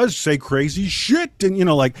 And he does say crazy shit. And, you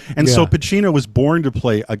know, like, and so Pacino was born to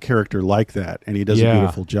play a character like that. And he does a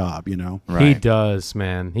beautiful job, you know? Right. He does,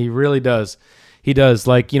 man. He really does. He does.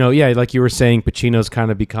 Like, you know, like you were saying, Pacino's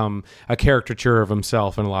kind of become a caricature of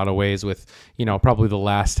himself in a lot of ways with, you know, probably the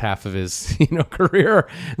last half of his, you know, career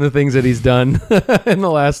and the things that he's done in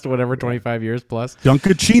the last, 25 years plus.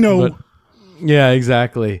 Dunkachino. Yeah,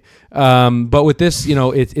 exactly. But with this, you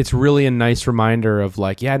know, it's really a nice reminder of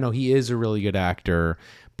like, he is a really good actor,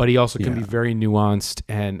 but he also can be very nuanced.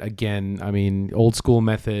 And again, I mean, old school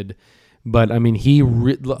method. But I mean,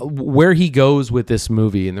 where he goes with this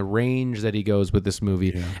movie and the range that he goes with this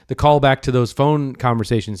movie, the callback to those phone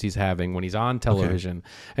conversations he's having when he's on television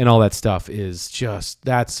and all that stuff is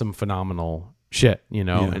that's some phenomenal shit, you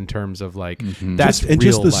know, in terms of like that's real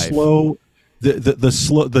just the life.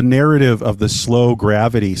 Slow, the narrative of the slow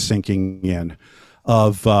gravity sinking in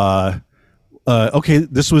of okay,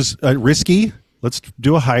 this was risky. Let's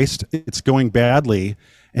do a heist. It's going badly.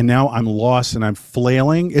 And now I'm lost and I'm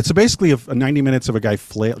flailing. It's basically a 90 minutes of a guy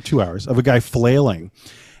 2 hours of a guy flailing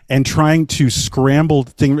and trying to scramble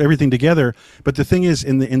everything together. But the thing is,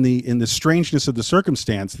 in the strangeness of the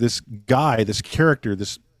circumstance, this guy, this character,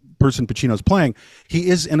 this person Pacino's playing, he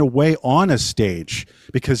is in a way on a stage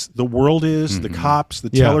because the world is, the cops, the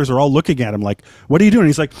tellers are all looking at him like, what are you doing?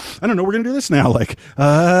 He's like, I don't know, we're going to do this now. Like,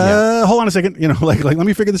 hold on a second, you know, like, let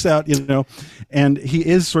me figure this out, you know? And he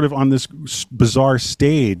is sort of on this bizarre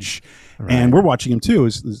stage and we're watching him too,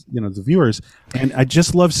 as you know, the viewers. And I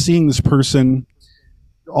just love seeing this person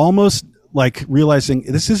almost like realizing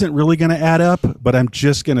this isn't really going to add up, but I'm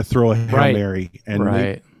just going to throw a Hail Mary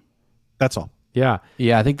and that's all. Yeah,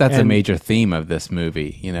 I think that's a major theme of this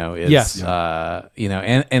movie. You know, it's you know,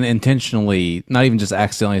 and intentionally, not even just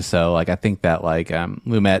accidentally. So, like, I think that like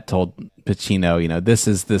Lumet told Pacino, you know, this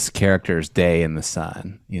is this character's day in the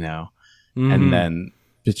sun. You know, and then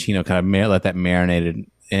Pacino kind of let that marinate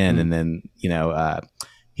in, and then you know,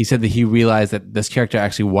 he said that he realized that this character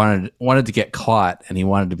actually wanted to get caught, and he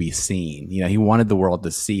wanted to be seen. You know, he wanted the world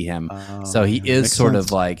to see him. So he is sort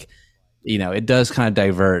of like. You know, it does kind of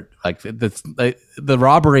divert. Like the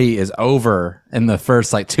robbery is over in the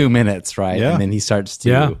first like 2 minutes, right? Yeah. And then he starts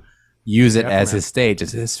to use it as his stage.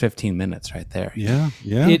 It's his 15 minutes right there. Yeah.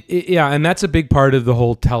 And that's a big part of the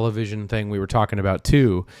whole television thing we were talking about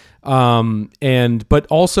too. But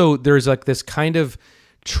also there's like this kind of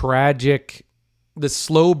tragic, the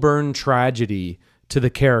slow burn tragedy to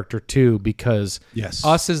the character too, because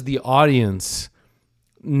us as the audience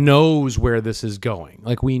knows where this is going.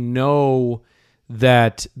 Like we know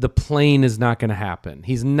that the plane is not going to happen.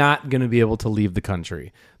 He's not going to be able to leave the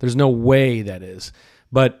country. There's no way that is.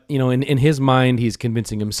 But you know, in his mind, he's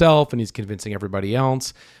convincing himself and he's convincing everybody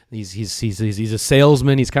else. He's a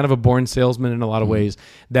salesman. He's kind of a born salesman in a lot of ways.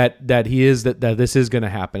 That he is that this is going to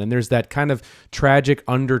happen. And there's that kind of tragic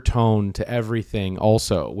undertone to everything.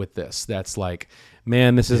 Also with this, that's like,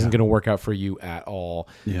 man, this isn't going to work out for you at all.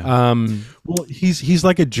 Yeah. Well, he's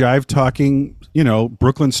like a jive talking, you know,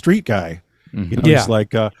 Brooklyn street guy. You know, he's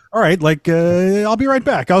like, all right, like, I'll be right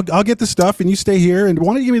back. I'll get the stuff and you stay here. And why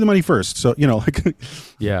don't you give me the money first? So, you know, like,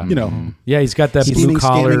 you know, he's got that blue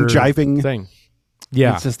collar jiving thing.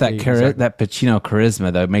 Yeah, it's just that exactly. that Pacino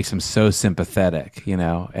charisma that makes him so sympathetic, you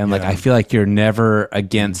know. And like Yeah. I feel like you're never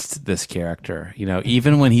against this character, you know.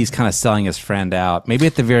 Even when he's kind of selling his friend out, maybe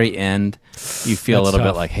at the very end, you feel a That's little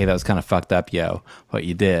tough. bit like, "Hey, that was kind of fucked up, yo, what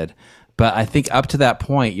you did." But I think up to that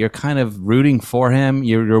point, you're kind of rooting for him.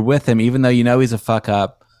 You're with him, even though you know he's a fuck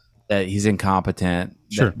up, that he's incompetent.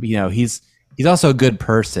 Sure. That, you know, he's also a good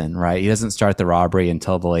person, right? He doesn't start the robbery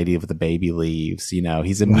until the lady with the baby leaves. You know,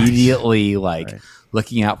 he's immediately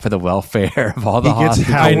looking out for the welfare of all the He gets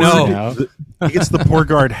hostages. Howard, I know. He gets the poor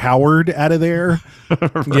guard Howard out of there.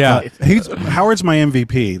 Yeah. Howard's my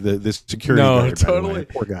MVP. The security No, guard. by the way. totally.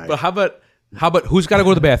 Poor guy. But how about who's got to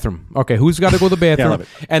go to the bathroom? Okay, who's got to go to the bathroom? I love it.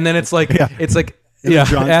 And then it's like Yeah.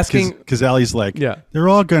 asking. because Allie's like, Yeah. they're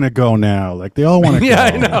all gonna go now. Like they all want to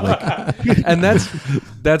Yeah, go. I know. Like, And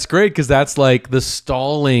that's great because that's like the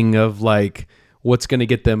stalling of like what's going to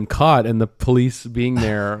get them caught and the police being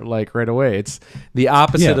there like right away. It's the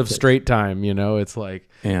opposite Yeah. of straight time, you know. It's like,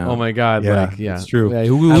 Yeah. oh my god, Yeah, like yeah, it's true. Yeah,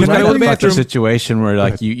 who's Can got I to go to the bring Such a bathroom? situation where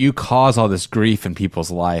like you cause all this grief in people's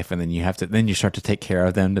life, and then you start to take care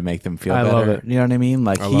of them to make them feel I better. love it. You know what I mean?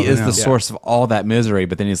 Like he love is it. the Yeah. source of all that misery.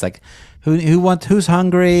 But then he's like, who's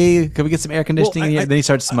hungry? Can we get some air conditioning? Well, in here? Then he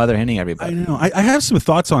starts smother hitting everybody. I know. I have some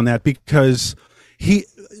thoughts on that because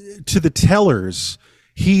to the tellers,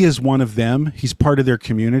 he is one of them. He's part of their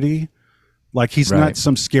community. Like he's Right. not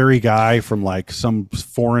some scary guy from like some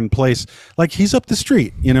foreign place. Like he's up the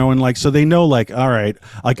street, you know, and like so they know like, all right,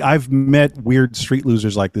 like I've met weird street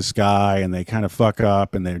losers like this guy and they kind of fuck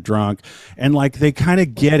up and they're drunk and like they kind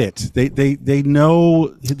of get it. They know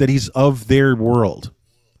that he's of their world.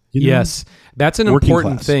 You know? Yes, that's an Working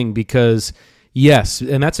important class. thing because yes,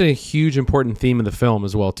 and that's a huge important theme of the film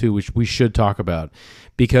as well too, which we should talk about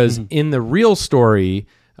because in the real story,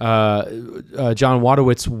 John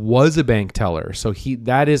Wadowitz was a bank teller, so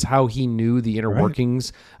that is how he knew the inner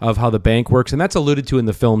workings of how the bank works, and that's alluded to in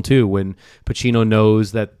the film too. When Pacino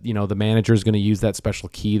knows that the manager is going to use that special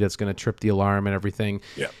key that's going to trip the alarm and everything,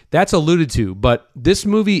 that's alluded to. But this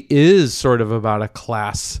movie is sort of about a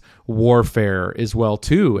class warfare as well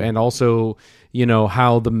too, and also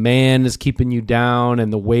how the man is keeping you down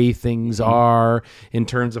and the way things are in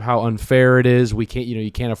terms of how unfair it is. We can't, you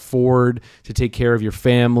can't afford to take care of your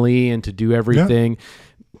family and to do everything.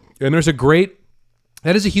 Yeah. And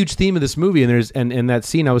that is a huge theme of this movie. And that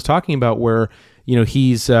scene I was talking about where,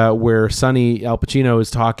 he's where Sonny Al Pacino is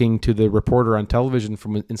talking to the reporter on television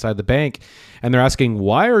from inside the bank, and they're asking,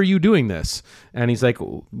 "Why are you doing this?" And he's like,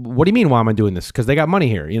 "What do you mean, why am I doing this? Because they got money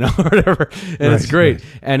here, or whatever." And it's great. Right.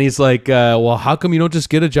 And he's like, "Well, how come you don't just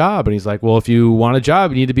get a job?" And he's like, "Well, if you want a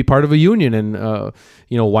job, you need to be part of a union, and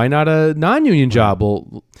why not a non-union job?"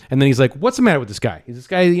 Well, and then he's like, "What's the matter with this guy? Is this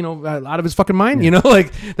guy, out of his fucking mind?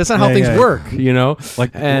 Like that's not how things work,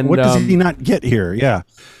 Like, and what does he not get here? Yeah,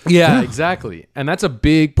 exactly. And that's a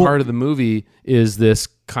big part of the movie is this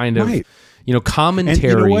kind of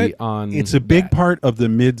commentary on. It's a big part of the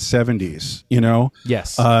mid 70s.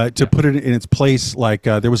 Yes. To put it in its place, like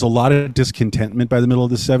there was a lot of discontentment by the middle of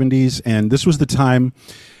the 70s, and this was the time.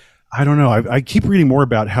 I don't know. I keep reading more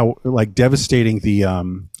about how like devastating the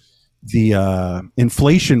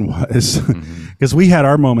inflation was, because we had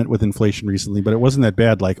our moment with inflation recently, but it wasn't that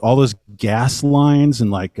bad. Like all those gas lines and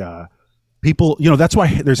like people, that's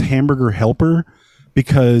why there's Hamburger Helper,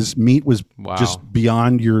 because meat was just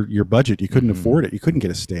beyond your budget. You couldn't afford it. You couldn't get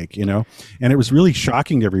a steak, and it was really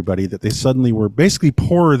shocking to everybody that they suddenly were basically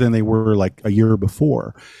poorer than they were like a year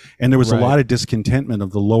before. And there was a lot of discontentment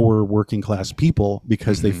of the lower working class people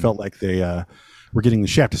because they felt like they were getting the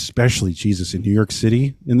shaft, especially in New York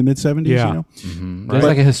City in the mid 70s. Yeah. There's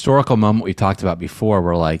like a historical moment we talked about before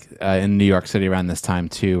where like in New York City around this time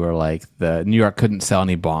too, where like the New York couldn't sell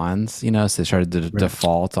any bonds, so they started to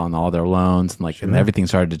default on all their loans and and everything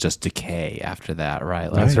started to just decay after that.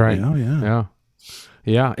 Right. Like, that's right. Yeah.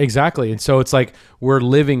 Yeah, exactly. And so it's like we're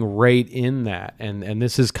living right in that. And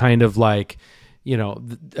this is kind of like,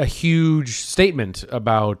 a huge statement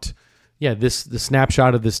about the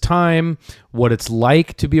snapshot of this time, what it's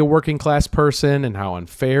like to be a working class person and how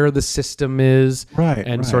unfair the system is,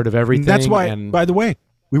 and sort of everything. And that's why, by the way,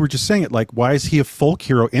 we were just saying it, like, why is he a folk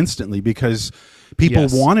hero instantly? Because people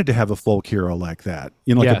wanted to have a folk hero like that,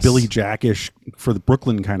 like a Billy Jack-ish for the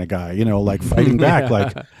Brooklyn kind of guy, like fighting back.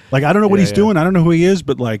 Like I don't know what he's doing. I don't know who he is,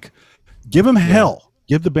 but like, give him hell.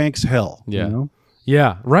 Give the banks hell. Yeah.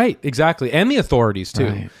 Yeah, right. Exactly. And the authorities too.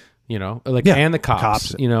 Right. You know, like Yeah, and the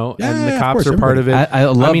cops, you know, Yeah, and the of cops course, are part of it. I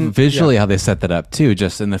love mean, visually how they set that up too.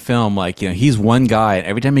 Just in the film, like, you know, he's one guy, and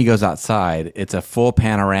every time he goes outside, it's a full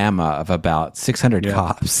panorama of about 600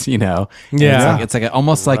 cops. You know, And Yeah. it's like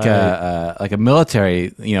almost like a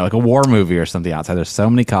military, you know, like a war movie or something outside. There's so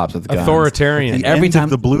many cops with guns. Authoritarian. And Every every time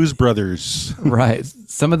the Blues Brothers. Right.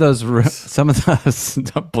 Some of those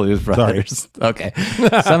Blues Brothers. Okay.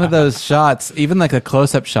 Some of those shots, even like the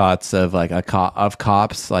close-up shots of like of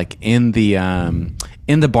cops, like in the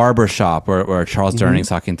barber shop where Charles Durning's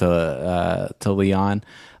talking to Leon.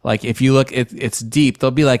 Like if you look, it's deep.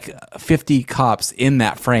 There'll be like 50 cops in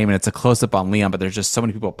that frame, and it's a close-up on Leon, but there's just so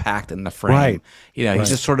many people packed in the frame. Right. You know, he's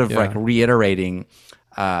just sort of like reiterating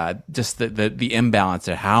just the imbalance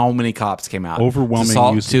of how many cops came out.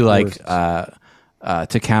 Overwhelming use to of like force.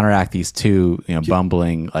 to counteract these two, you know,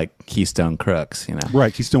 bumbling like Keystone crooks, you know.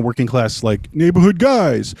 Right, Keystone working class, like neighborhood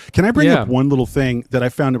guys. Can I bring Yeah. up one little thing that I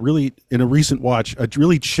found really in a recent watch, a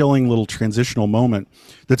really chilling little transitional moment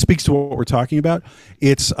that speaks to what we're talking about?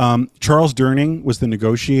 It's Charles Durning was the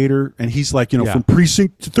negotiator, and he's like, you know, from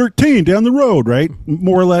precinct 13 down the road, right?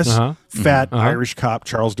 More or less fat Irish cop,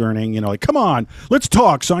 Charles Durning, you know, like, come on, let's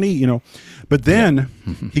talk, Sonny, you know. But then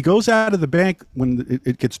he goes out of the bank when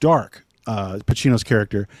it gets dark. Pacino's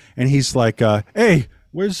character, and he's like, hey,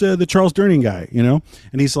 where's the Charles Durning guy, you know?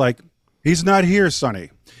 And he's like, he's not here,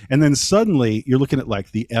 Sonny. And then suddenly you're looking at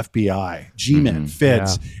like the FBI, G-Men,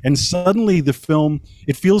 feds, and suddenly the film,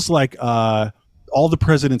 it feels like All the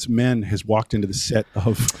President's Men has walked into the set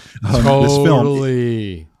of this film.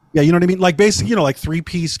 Yeah, you know what I mean? Like basically, you know, like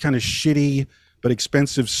three-piece kind of shitty but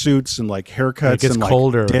expensive suits and like haircuts, it gets and like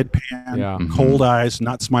colder. deadpan, cold eyes,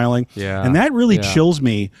 not smiling. Yeah. And that really chills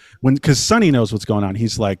me because Sonny knows what's going on.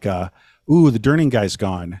 He's like, ooh, the Durning guy's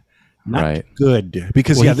gone. Not good.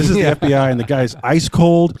 Because this is the FBI and the guy's ice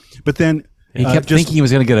cold. But then he kept thinking he was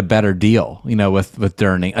going to get a better deal, you know, with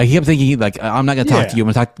Durning. He kept thinking, like, I'm not going to talk to you.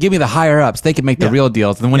 I'm going to give me the higher ups. They can make the real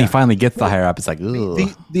deals. And then when he finally gets the higher up, it's like, ugh.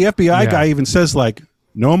 The FBI guy even says, like,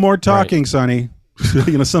 no more talking, Sonny.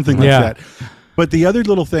 You know, something like that. But the other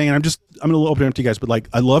little thing, and I'm going to open it up to you guys, but like,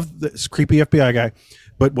 I love this creepy FBI guy.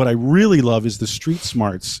 But what I really love is the street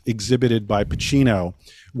smarts exhibited by Pacino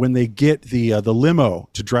when they get the limo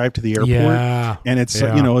to drive to the airport, and it's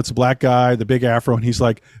you know, it's a black guy, the big afro, and he's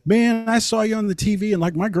like, "Man, I saw you on the TV, and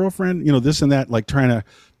like my girlfriend, you know, this and that, like trying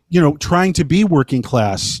to be working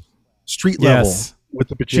class, street level with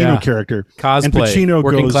the Pacino character, cosplay, and Pacino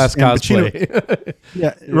working goes, class cosplay,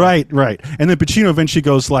 right, and then Pacino eventually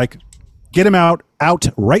goes like, get him out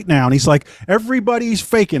right now. And he's like, everybody's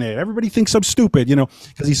faking it. Everybody thinks I'm stupid, you know,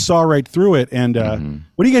 because he saw right through it. And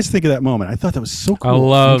what do you guys think of that moment? I thought that was so cool. I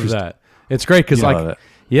love that. It's great because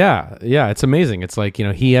it's amazing. It's like, you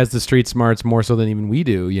know, he has the street smarts more so than even we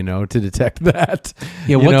do, you know, to detect that.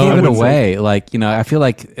 Yeah, what gave it away? Like, you know, I feel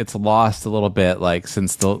like it's lost a little bit, like,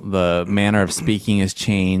 since the manner of speaking has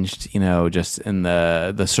changed, you know, just in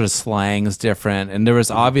the sort of slang is different. And there was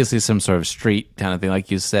obviously some sort of street kind of thing, like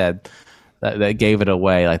you said, that gave it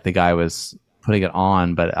away. Like the guy was putting it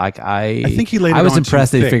on, but I think he laid it on. I was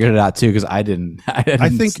impressed they figured it out too, because I didn't. I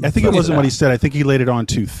think it wasn't what he said. I think he laid it on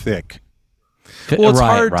too thick. Well, it's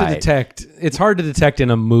hard to detect. It's hard to detect in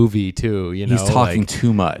a movie too. You know, he's talking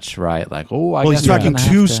too much, right? Like, he's talking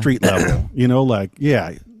too street level. You know, like,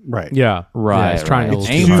 right. Yeah, right. He's trying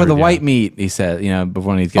to aim for the white meat. He said, you know,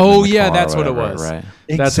 before he's getting. Oh yeah, that's what it was. Right.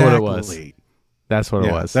 That's what it was. That's what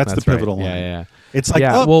it was. That's the pivotal line. Yeah. It's like,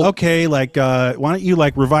 okay, like, why don't you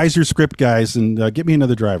like revise your script, guys, and get me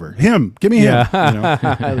another driver? Give me him. You know?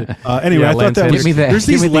 Anyway, I thought that was. There's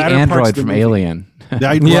these latter android from Alien.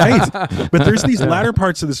 Right, but there's these latter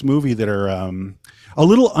parts of this movie that are a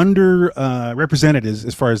little under represented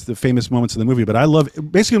as far as the famous moments of the movie. But I love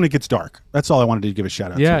basically when it gets dark. That's all I wanted to give a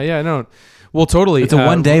shout out. to. No, well, totally. It's a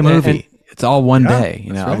one day movie. It's all one day.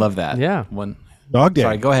 You know, right. I love that. Yeah, one dog day.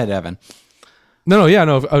 Sorry, go ahead, Evan. No,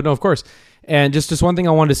 of course. And just one thing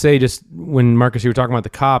I wanted to say, just when Marcus, you were talking about the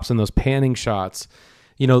cops and those panning shots,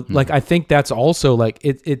 you know, like I think that's also like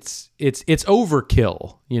it's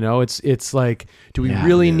overkill. You know, it's like, do we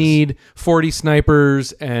really need 40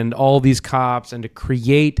 snipers and all these cops and to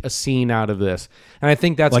create a scene out of this? And I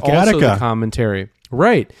think that's like also the commentary,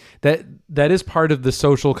 right? That is part of the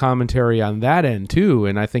social commentary on that end too.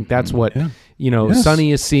 And I think that's what you know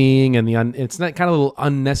Sonny is seeing, and it's not kind of a little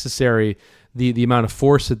unnecessary. The amount of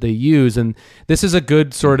force that they use. And this is a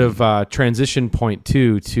good sort of transition point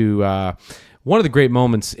too to one of the great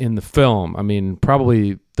moments in the film. I mean,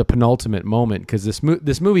 probably the penultimate moment, because this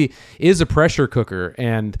movie is a pressure cooker,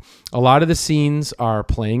 and a lot of the scenes are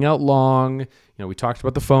playing out long. You know, we talked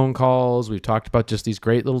about the phone calls. We've talked about just these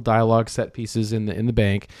great little dialogue set pieces in the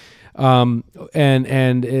bank.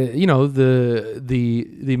 And you know,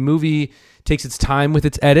 the movie takes its time with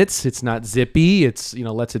its edits. It's not zippy. It's, you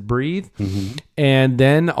know, lets it breathe. And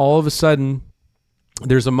then all of a sudden,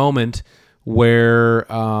 there's a moment where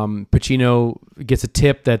Pacino gets a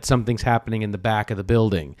tip that something's happening in the back of the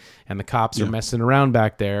building, and the cops are messing around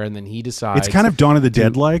back there, and then he decides... It's kind of Dawn of the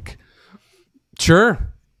Dead-like. Sure.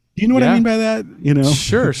 Do you know what I mean by that? You know?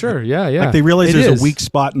 Sure. Yeah. Like they realize there's a weak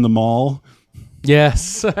spot in the mall.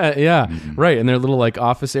 Yes. Yeah. Right. In their little like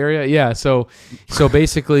office area. Yeah. So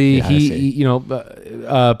basically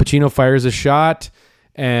Pacino fires a shot,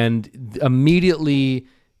 and immediately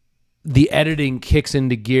the editing kicks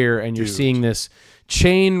into gear, and you're seeing this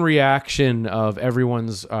chain reaction of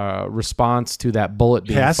everyone's response to that bullet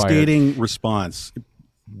being cascading response.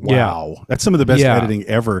 Wow, that's some of the best editing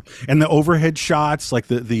ever. And the overhead shots, like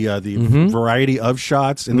the variety of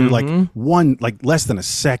shots, and they're like less than a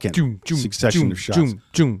second succession of shots.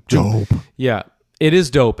 Dope. Yeah, it is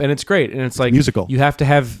dope, and it's great, and it's like musical. You have to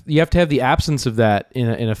have the absence of that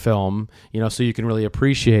in a film, you know, so you can really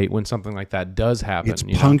appreciate when something like that does happen. It's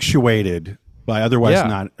punctuated by otherwise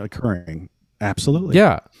not occurring. Absolutely.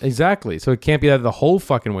 Yeah, exactly. So it can't be that the whole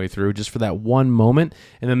fucking way through, just for that one moment,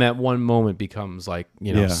 and then that one moment becomes like,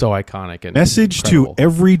 you know, so iconic and message incredible. To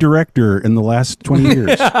every director in the last 20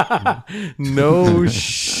 years. No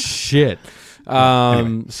shit.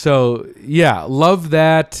 So yeah, love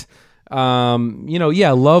that.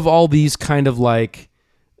 Love all these kind of like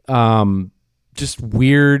just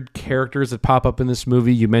weird characters that pop up in this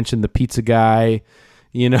movie. You mentioned the pizza guy,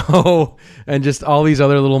 you know, and just all these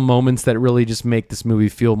other little moments that really just make this movie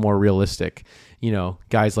feel more realistic. You know,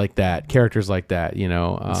 guys like that, characters like that, you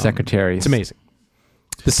know. Secretaries. It's amazing.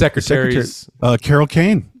 The secretaries. Carol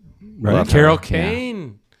Kane. Right? Carol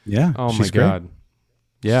Kane. Yeah. Oh, my God. Great.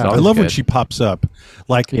 Yeah. I love when she pops up.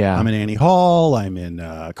 Like, I'm in Annie Hall. I'm in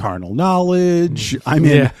Carnal Knowledge. I'm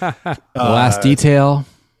in The Last Detail.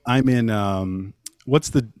 I'm in what's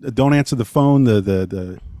the Don't Answer the Phone,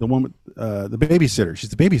 the one with the babysitter. She's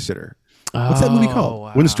the babysitter. What's that movie called?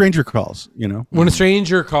 Wow. When a Stranger Calls, you know? When a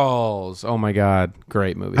Stranger Calls. Oh my God.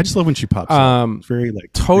 Great movie. I just love when she pops up. It's very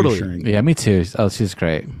like totally. reassuring. Yeah, me too. Oh, she's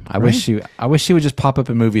great. I wish she would just pop up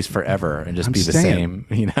in movies forever and just be the same,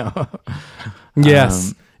 you know?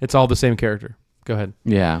 Yes. It's all the same character. Go ahead.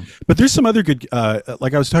 Yeah. But there's some other good,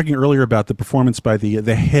 like I was talking earlier about the performance by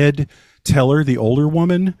the head teller, the older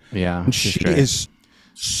woman. Yeah. And she is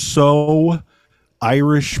so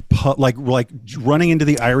Irish pub, like running into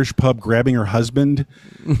the Irish pub, grabbing her husband,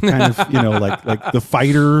 kind of, you know, like the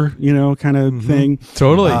fighter, you know, kind of thing.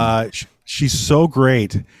 Totally. She's so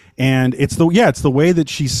great. And it's the way that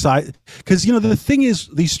she because, you know, the thing is,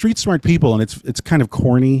 these street smart people, and it's kind of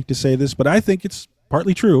corny to say this, but I think it's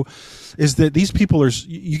partly true, is that these people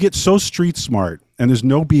you get so street smart, and there's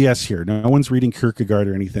no BS here. No one's reading Kierkegaard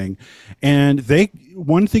or anything. And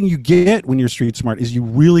one thing you get when you're street smart is you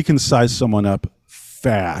really can size someone up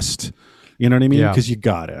fast. You know what I mean? Because you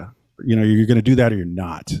gotta. You know, you're going to do that or you're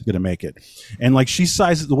not going to make it. And like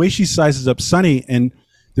the way she sizes up Sonny, and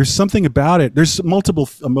there's something about it. There's multiple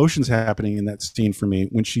emotions happening in that scene for me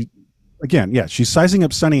when she's sizing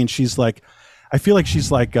up Sonny, and she's like, I feel like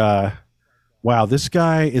she's like, wow, this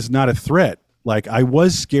guy is not a threat. Like, I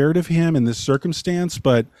was scared of him in this circumstance,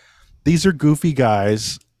 but these are goofy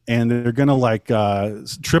guys, and they're going to like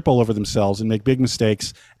trip all over themselves and make big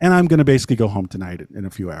mistakes. And I'm going to basically go home tonight in a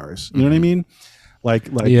few hours. You know what I mean?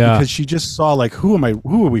 Because she just saw like, who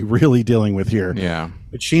are we really dealing with here? Yeah.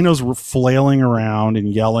 Pacino's flailing around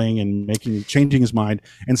and yelling and changing his mind.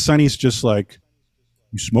 And Sonny's just like,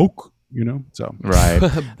 you smoke, you know? So right.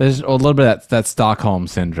 There's a little bit of that Stockholm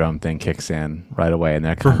syndrome thing kicks in right away. And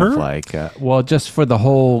they're kind of like, just for the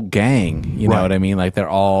whole gang, you know what I mean? Like they're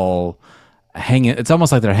all hanging. It's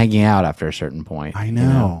almost like they're hanging out after a certain point. I know. You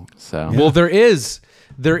know? So, well, there is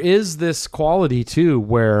this quality too,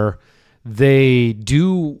 where they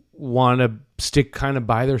do want to stick kind of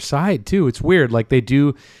by their side too. It's weird. Like they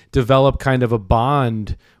do develop kind of a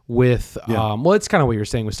bond with, it's kind of what you're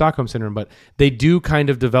saying with Stockholm Syndrome, but they do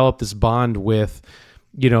kind of develop this bond with,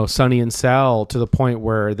 you know, Sonny and Sal to the point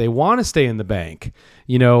where they want to stay in the bank,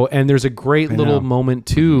 you know, and there's a great little moment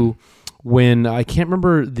too when I can't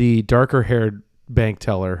remember the darker haired bank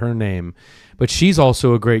teller, her name, but she's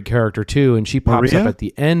also a great character too. And she pops up at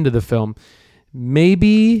the end of the film.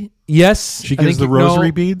 Maybe. Yes. She gives the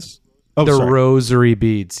rosary beads? Oh, the rosary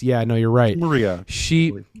beads. Yeah, no, you're right. Maria.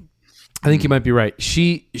 I think you might be right.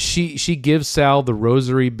 She gives Sal the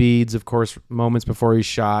rosary beads, of course, moments before he's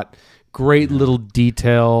shot. Great little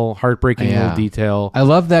detail, heartbreaking little detail. I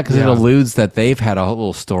love that because it alludes that they've had a whole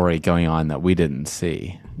little story going on that we didn't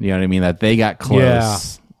see. You know what I mean? That they got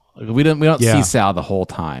close. Like, we don't Yeah. see Sal the whole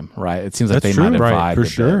time, right? It seems like That's they might have true. Right, vibed for a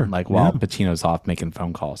bit, sure. like while Pacino's off making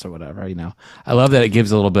phone calls or whatever. I love that it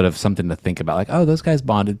gives a little bit of something to think about. Like, oh, those guys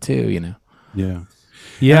bonded too. Yeah.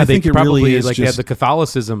 Yeah, I they think it probably really is like they have just- the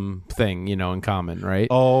Catholicism thing, in common, right?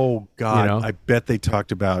 Oh God, You know? I bet they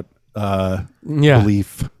talked about Yeah.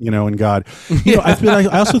 belief, in God. I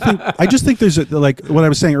also think I just think there's like what I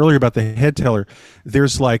was saying earlier about the head teller.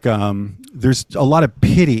 There's like there's a lot of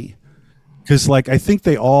pity because like I think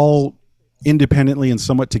they all independently and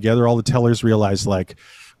somewhat together, all the tellers realize like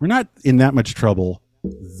we're not in that much trouble.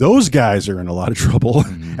 Those guys are in a lot of trouble,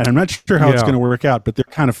 and I'm not sure how it's Yeah. going to work out, but they're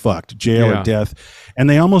kind of fucked, jail Yeah. or death, and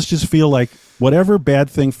they almost just feel like whatever bad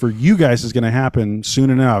thing for you guys is going to happen soon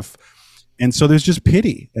enough. And so there's just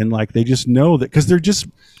pity, and like they just know that because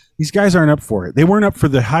these guys aren't up for it. They weren't up for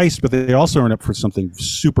the heist, but they also aren't up for something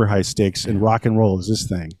super high stakes and rock and roll is this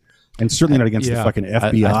thing, and certainly not against the fucking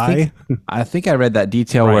FBI. I think I read that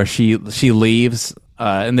detail where she leaves,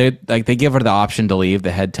 and they give her the option to leave,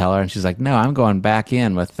 the head teller, and she's like, "No, I'm going back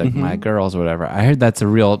in with my girls or whatever." I heard that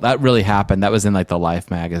really happened. That was in like the Life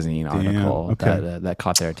magazine article okay. that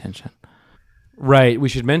caught their attention. Right. We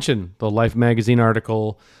should mention the Life magazine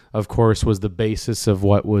article, of course, was the basis of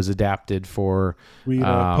what was adapted for. We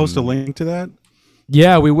post a link to that.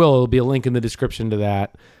 Yeah, we will. It'll be a link in the description to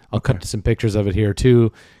that. I'll cut to some pictures of it here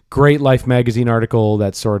too. Great Life magazine article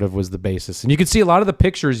that sort of was the basis. And you can see a lot of the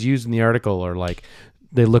pictures used in the article are like,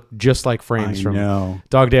 they look just like frames I from know.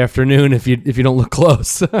 Dog Day Afternoon if you don't look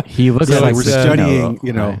close. He looks Yeah, like we're Pacino,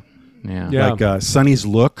 studying, right? Yeah. Yeah. like Sonny's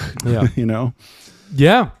look, Yeah. the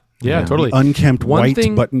Yeah, totally. unkempt One white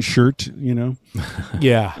thing- button shirt,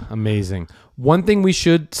 Yeah, amazing. One thing we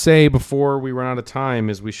should say before we run out of time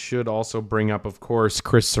is we should also bring up, of course,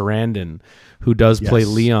 Chris Sarandon, who does play Yes.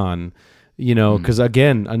 Leon. Because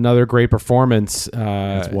again, another great performance.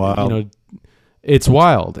 It's wild. It's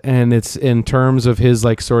wild, and it's in terms of his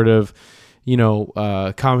like sort of,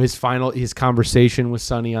 his conversation with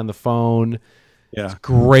Sonny on the phone. Yeah.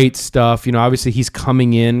 Great stuff. Obviously he's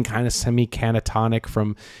coming in kind of semi-catatonic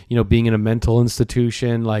from, being in a mental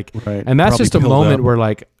institution. Like, Right. and that's Probably just a pilled moment up. where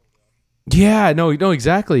like, yeah, no,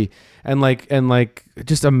 exactly. And like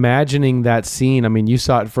just imagining that scene. I mean, you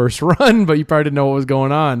saw it first run, but you probably didn't know what was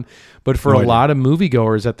going on. But for No, I a lot of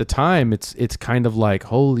moviegoers at the time, it's kind of like,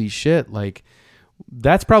 holy shit, like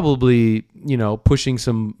that's probably, pushing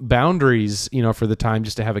some boundaries, for the time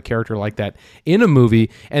just to have a character like that in a movie.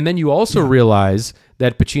 And then you also realize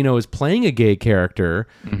that Pacino is playing a gay character,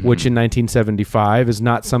 which in 1975 is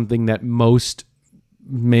not something that most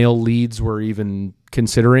male leads were even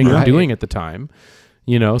considering or Right. doing at the time.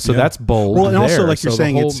 So that's bold. Well, and also there. like you're So the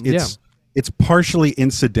saying, whole- it's partially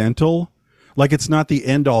incidental. Like it's not the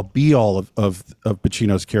end all be all of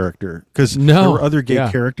Pacino's character because No. there were other gay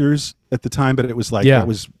Yeah. characters at the time, but it was like Yeah. it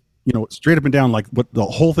was straight up and down like what the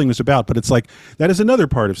whole thing was about. But it's like that is another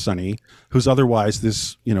part of Sonny who's otherwise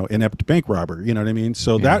this inept bank robber. You know what I mean?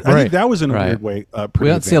 So that I Right. think that was in a Right. weird way. We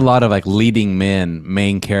Pretty don't see a advanced. lot of like leading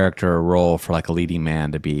main character role for like a leading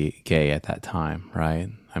man to be gay at that time, right?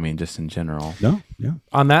 I mean, just in general. No, yeah.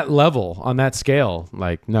 on that level, on that scale,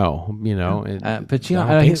 like no, But I don't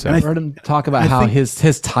think so. I heard him talk about how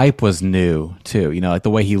his type was new too. Like the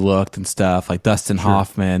way he looked and stuff. Like Dustin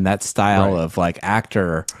Hoffman, that style of like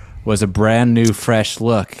actor was a brand new, fresh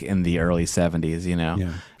look in the early '70s.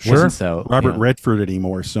 Yeah. Wasn't so Robert Redford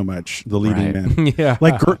anymore so much, the leading Right. man. Yeah.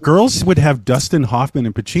 Like girls would have Dustin Hoffman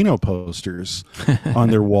and Pacino posters on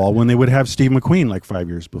their wall when they would have Steve McQueen like 5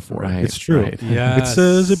 years before. Right, It's true. right. Yes.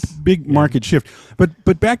 It's a big market shift.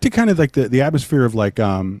 But back to kind of like the atmosphere of like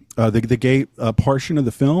the gay portion of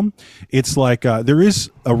the film, it's like there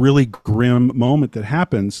is a really grim moment that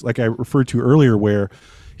happens, like I referred to earlier, where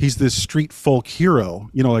he's this street folk hero,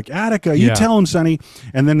 like Attica, you Yeah. tell him, Sonny,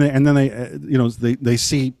 and then they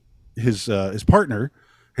see his partner,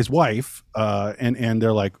 his wife, and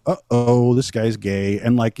they're like, oh, this guy's gay,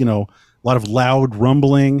 and like a lot of loud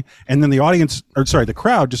rumbling, and then the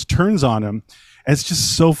crowd just turns on him, and it's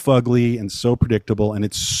just so fugly and so predictable, and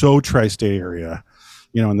it's so tri-state area,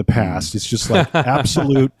 in the past, it's just like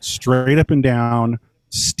absolute straight up and down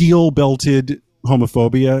steel belted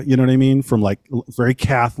homophobia, you know what I mean? From like very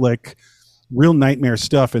Catholic, real nightmare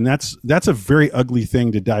stuff. And that's a very ugly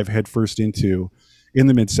thing to dive headfirst into in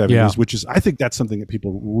the mid 70s, Yeah. which is, I think that's something that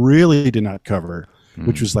people really did not cover,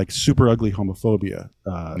 which was like super ugly homophobia.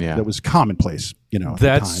 That was commonplace, at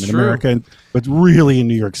That's the time in true. America, but really in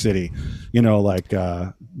New York City, like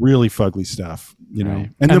really fugly stuff, Right.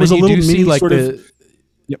 And there was a then you little do see, mini like sort the, of,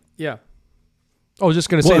 yeah. I was just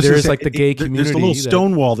going to well, say I was there gonna is say, like the gay community. There's a little that-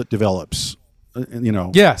 stone wall that develops,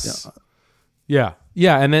 Yes. Yeah.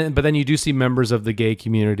 Yeah, but then you do see members of the gay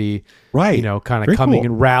community, Right. You know, kind of Very coming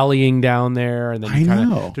cool. and rallying down there, and then you I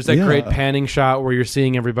know. there's that Yeah. great panning shot where you're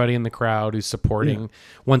seeing everybody in the crowd who's supporting.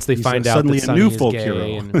 Once they He's find out suddenly that a Sonny new is folk gay, hero.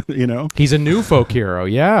 and You know. he's a new folk hero.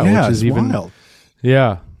 Yeah, Yeah, which is it's even wild.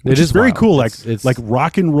 yeah, Which it is very wild. cool. Like It's like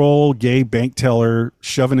rock and roll gay bank teller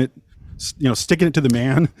shoving it, sticking it to the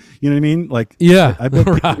man. You know what I mean? Like yeah, I bet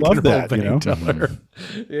people rock and love roll that. You know. bank teller.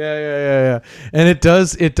 Yeah. And it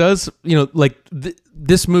does, like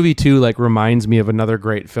this movie too, like reminds me of another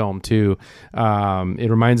great film too. It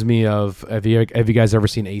reminds me of, have you guys ever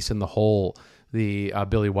seen Ace in the Hole, the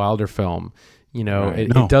Billy Wilder film? You know, Right.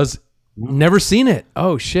 it does. Never seen it.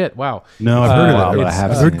 Oh shit! Wow. No, I've heard of it. I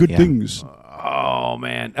have I've seen heard it, good yeah. things. Oh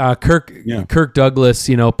man, Kirk Douglas,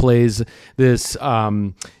 plays this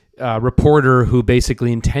reporter who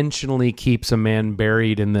basically intentionally keeps a man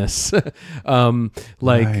buried in this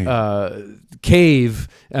cave,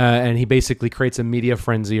 and he basically creates a media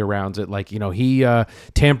frenzy around it. Like, he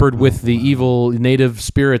tampered with the evil native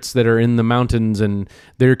spirits that are in the mountains, and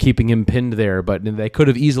they're keeping him pinned there. But they could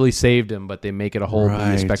have easily saved him, but they make it a whole media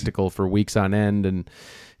Right. spectacle for weeks on end. And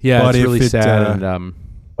yeah, But it's if really it, sad. And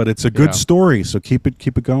But it's a good Yeah. story, so keep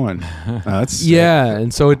it going. That's yeah,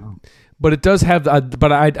 and so but it does have.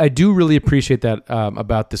 But I do really appreciate that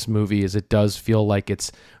about this movie is it does feel like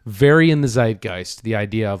it's very in the zeitgeist. The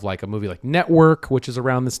idea of like a movie like Network, which is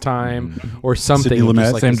around this time, or something Sidney just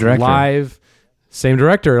Lumet, like same this director. live, same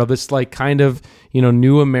director of this like kind of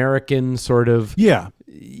new American sort of yeah.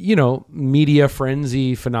 media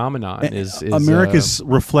frenzy phenomenon is America's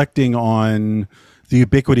reflecting on the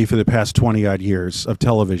ubiquity for the past 20 odd years of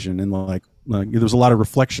television, and like there's a lot of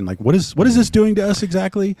reflection. Like, what is this doing to us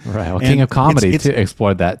exactly? Right. Well, And King of Comedy it's- too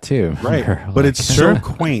explored that too. Right, Where, but like, it's so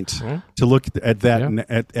quaint to look at that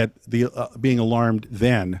Yeah. at the being alarmed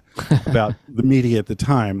then about the media at the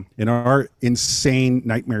time and our insane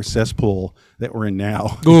nightmare cesspool that we're in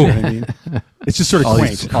now. You know what I mean? It's just sort of all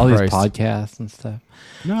quaint. these Christ. podcasts and stuff.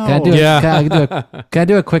 No, Can I do Yeah. can I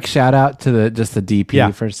do a quick shout out to the DP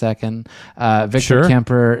Yeah. for a second? Victor Sure.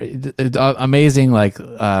 Kemper, amazing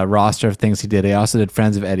roster of things he did. He also did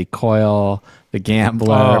Friends of Eddie Coyle, The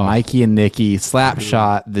Gambler, Oh. Mikey and Nikki,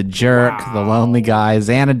 Slapshot, The Jerk, The Lonely Guy,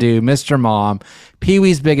 Xanadu, Mr. Mom,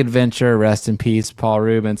 Pee-wee's Big Adventure, rest in peace, Paul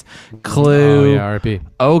Rubens, Clue, Oh yeah, R.I.P.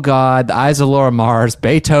 Oh God, The Eyes of Laura Mars,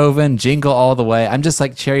 Beethoven, Jingle All the Way. I'm just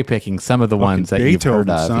like cherry picking some of the ones that you've heard Beethoven,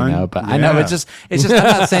 of, son. But I know Yeah. it's just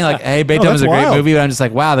I'm not saying like, hey, Beethoven's a great wild. movie, but I'm just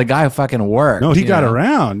like, wow, the guy fucking worked. No, he you got know?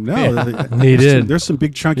 around. No, He did. There's some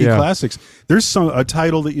big chunky Yeah. classics. There's a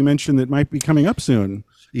title that you mentioned that might be coming up soon.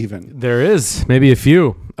 Even There is maybe a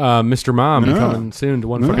few. Mr. Mom coming soon to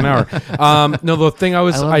one fucking hour. No, the thing I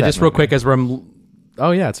love that just real movie. quick as we're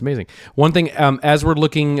oh yeah, it's amazing. One thing as we're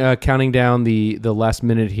looking counting down the last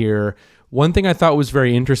minute here. One thing I thought was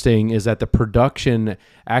very interesting is that the production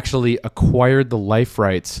actually acquired the life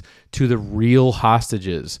rights to the real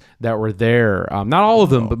hostages that were there. Not all of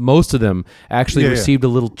them, but most of them actually Yeah. received a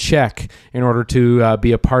little check in order to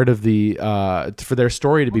be a part of the for their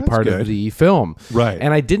story to be part good. of the film. Right.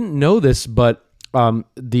 And I didn't know this, but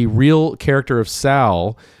the real character of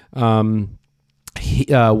Sal, Warner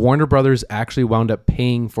Brothers actually wound up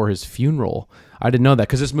paying for his funeral. I didn't know that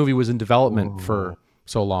because this movie was in development for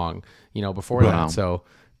so long, before Wow. that. So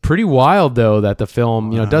pretty wild though that the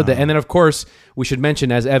film, does that. And then of course we should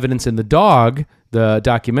mention as evidence in The Dog, the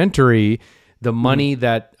documentary, the money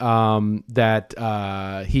that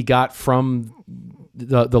he got from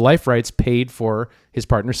the life rights paid for his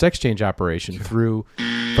partner's sex change operation from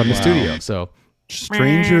the studio. So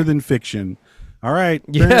Stranger Than Fiction. All right.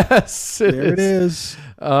 yes, There it is.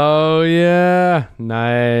 Oh yeah,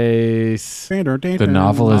 nice, The The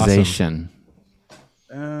novelization.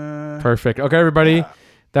 perfect. Okay, everybody,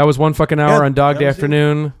 that was one fucking hour Yeah, on Dog that Day was it.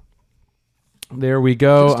 Afternoon. There we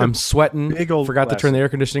go. Just a I'm sweating. big old Forgot to turn the classic, air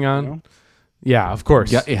conditioning on. know? Yeah, of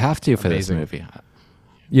course. Yeah, you have to for Amazing. this movie.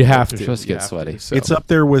 You have to. You're supposed to You get have sweaty. so. It's up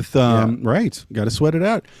there with right. Got to sweat it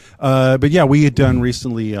out. But yeah, we had done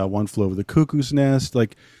recently One Flew Over the Cuckoo's Nest.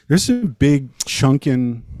 Like, there's some big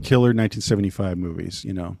chunkin' killer 1975 movies. Right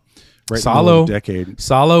in the Salo. middle of the decade.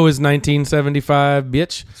 Salo is 1975,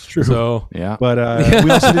 bitch. It's true. So Yeah. But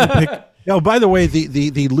we also didn't pick. Oh, by the way,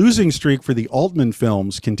 the losing streak for the Altman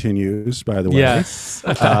films continues. By the way, yes,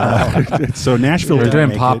 so Nashville. We're didn't doing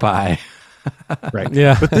make it. Popeye. Right.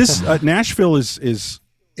 Yeah. But this Nashville is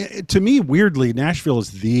to me weirdly Nashville is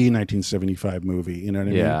the 1975 movie. You know what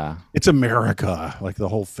I mean? Yeah. It's America. Like the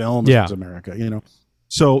whole film Yeah. is America.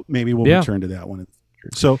 So maybe we'll Yeah. return to that one.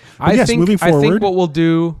 So but I yes, think moving forward.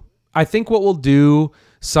 I think what we'll do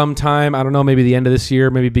sometime, I don't know, maybe the end of this year,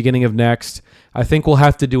 maybe beginning of next. I think we'll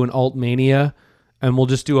have to do an Altmania and we'll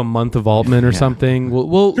just do a month of Altman or something.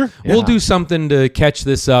 We'll do something to catch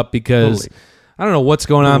this up because I don't know what's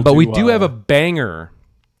going on, but we do have a banger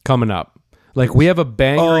coming up. Like we have a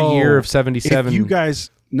banger year of 77. If you guys,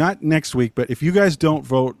 not next week, but if you guys don't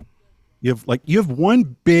vote, you have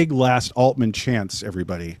one big last Altman chance,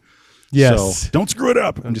 everybody. Yes. So don't screw it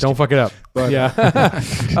up. Don't fuck it up. Yeah.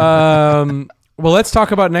 Well, let's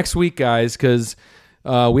talk about next week, guys, because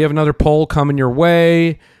we have another poll coming your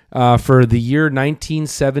way for the year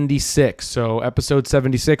 1976. So episode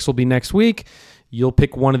 76 will be next week. You'll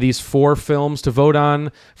pick one of these 4 films to vote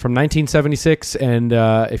on from 1976. And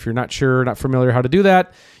if you're not familiar how to do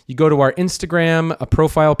that, you go to our Instagram, a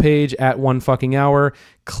profile page at One Fucking Hour,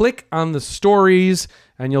 click on the stories,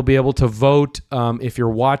 and you'll be able to vote if you're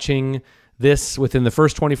watching this within the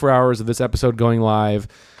first 24 hours of this episode going live.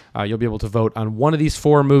 You'll be able to vote on one of these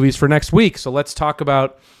 4 movies for next week. So let's talk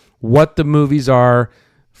about what the movies are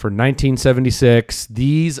for 1976.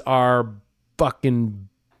 These are fucking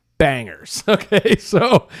bangers. Okay,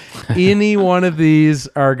 so any one of these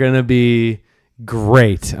are going to be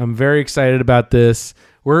great. I'm very excited about this.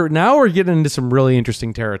 We're getting into some really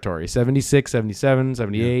interesting territory. 76, 77,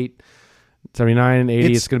 78, 79, and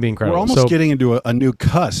 80. It's going to be incredible. We're almost getting into a new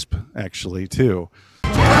cusp, actually, too.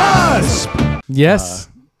 Cusp! Yes.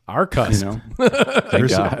 Our cusp. Thank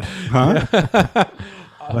God. Huh?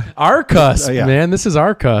 Our cusp, Yeah. man. This is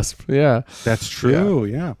our cusp. Yeah. That's true.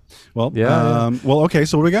 Yeah. Well, Yeah. Well, okay.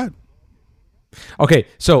 So what do we got? Okay,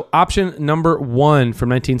 so option number 1 from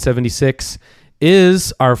 1976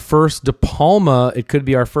 is our first De Palma. It could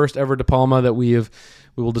be our first ever De Palma that we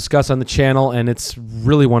will discuss on the channel, and it's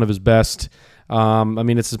really one of his best. I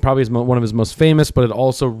mean, this is probably one of his most famous, but it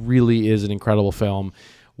also really is an incredible film.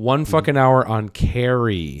 One Fucking Hour on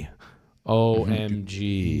Carrie.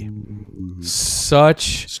 OMG.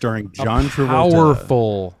 Such Starring John Travolta.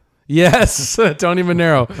 powerful. Yes, Tony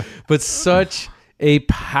Manero. But such a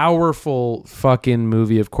powerful fucking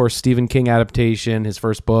movie. Of course, Stephen King adaptation, his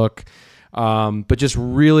first book. But just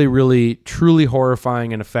really, really, truly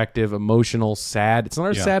horrifying and effective, emotional, sad. It's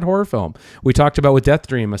another sad horror film. We talked about with Death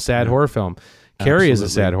Dream, a sad horror film. Carrie is a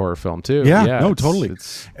sad horror film too. Yeah, no, totally.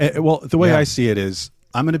 Well, the way I see it is,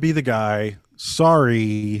 I'm going to be the guy.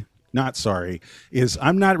 Sorry, not sorry.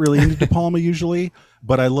 I'm not really into De Palma usually,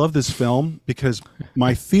 but I love this film because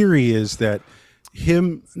my theory is that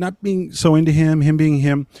him not being so into him being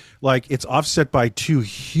him, like it's offset by 2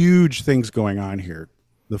 huge things going on here.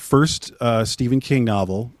 The first Stephen King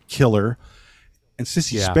novel, Killer, and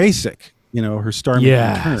Sissy Spacek. Her star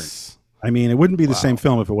return. I mean, it wouldn't be the same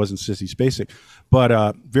film if it wasn't Sissy Spacek.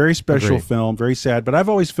 But very special film, very sad. But I've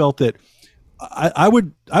always felt that I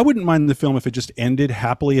wouldn't mind the film if it just ended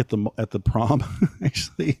happily at the prom.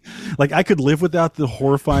 Actually, like I could live without the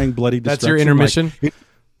horrifying bloody destruction. That's your intermission.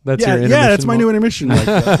 That's your intermission. Yeah, that's my new intermission. Like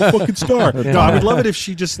fucking star. No, I would love it if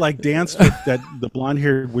she just like danced with the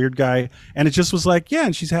blonde-haired weird guy, and it just was like,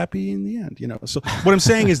 and she's happy in the end. So what I'm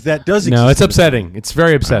saying is that does exist. No, it's upsetting. It's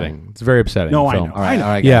very upsetting. It's very upsetting. No, film. I know. All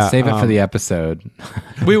right, guys. Yeah, Save it for the episode.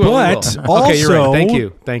 We will. But we will. Okay, you're right.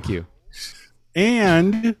 also- Thank you.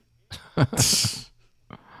 And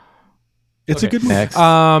it's a good movie. Next.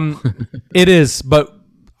 It is, but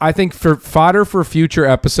I think for fodder for future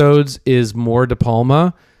episodes is more De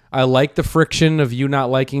Palma. I like the friction of you not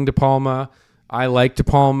liking De Palma. I like De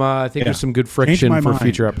Palma. I think there's some good friction for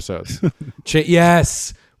future episodes.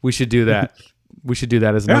 Yes, we should do that. We should do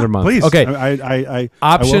that as another month. Please. Okay. I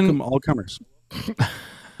Option- welcome all comers.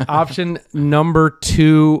 Option number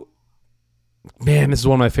 2. Man, this is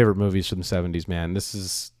one of my favorite movies from the 70s, man. This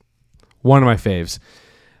is one of my faves.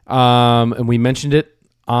 And we mentioned it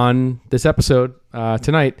on this episode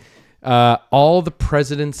tonight. All the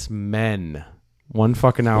President's Men. One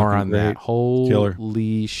fucking hour Fucking on great. that. Holy Killer.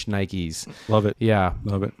 shnikes. Love it. Yeah.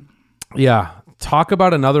 Love it. Yeah. Talk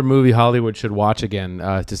about another movie Hollywood should watch again,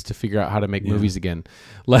 just to figure out how to make movies again.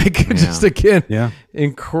 Like, just again,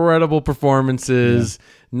 incredible performances,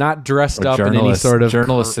 not dressed up in any sort of...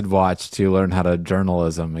 Journalists should watch to learn how to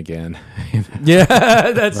journalism again.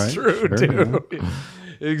 Yeah, that's Right? true, Sure, dude.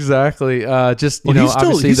 Exactly. Just, Well, he's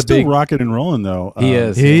obviously still the big... rocking and rolling though. He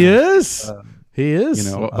is. He is. He is.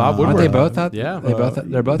 Bob Aren't they Woodward. both out? Yeah. They're both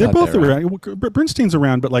They're out both there, right? around. Bernstein's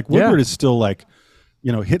around, but like Woodward is still like,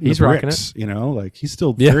 hitting He's the rocking bricks. Like he's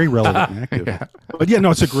still very relevant and active. But yeah, no,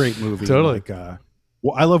 it's a great movie. Totally. Like,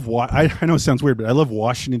 well, I love. I know it sounds weird, but I love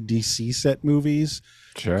Washington D.C. set movies.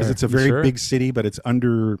 Sure. Because it's a very big city, but it's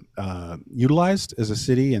under utilized as a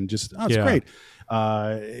city, and just it's great.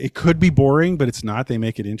 It could be boring, but it's not. They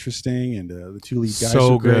make it interesting, and the two lead guys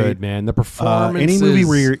So are great. good, man. The performance. Any movie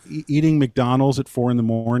where you're eating McDonald's at 4 a.m.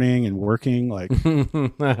 and working, like,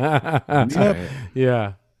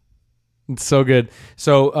 yeah. It's so good.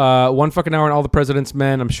 So One Fucking Hour and All the President's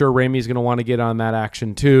Men. I'm sure Raimi's going to want to get on that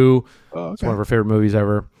action too. It's one of our favorite movies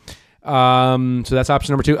ever. So that's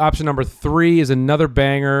option number 2. Option number 3 is another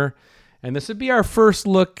banger. And this would be our first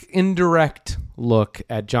indirect look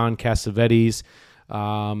at John Cassavetes.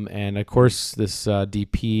 And of course, this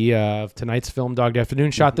DP of tonight's film, Dog Day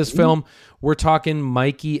Afternoon, shot this film. We're talking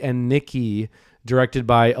Mikey and Nicky, directed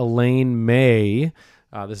by Elaine May.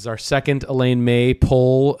 This is our second Elaine May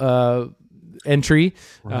poll entry,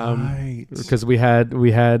 right? Because we had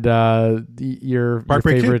your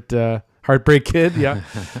favorite Heartbreak Kid, yeah.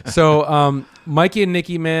 So Mikey and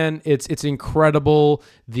Nicky, man, it's incredible.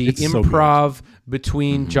 It's improv so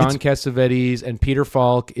between John Cassavetes and Peter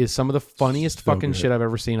Falk is some of the funniest fucking shit I've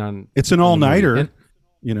ever seen on. It's an all-nighter,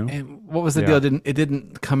 And what was the deal? It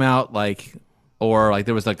didn't come out like. Or like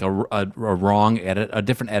there was like a wrong edit, a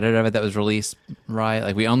different edit of it that was released, right?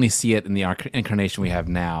 Like we only see it in the incarnation we have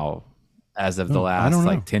now, as of the last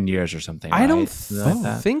like 10 years or something. I don't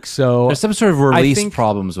think so. There's some sort of release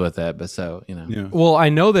problems with it, but Yeah. Well, I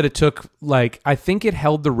know that it took I think it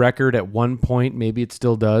held the record at one point, maybe it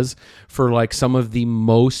still does, for like some of the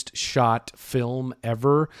most shot film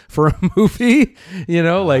ever for a movie.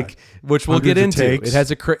 Which we'll get into. It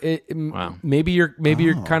has wow. Maybe you're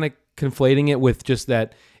kind of conflating it with just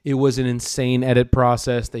that it was an insane edit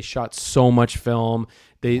process. They shot so much film.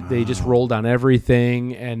 They just rolled on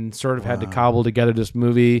everything and sort of had to cobble together this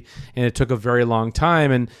movie, and it took a very long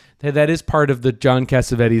time. And that is part of the John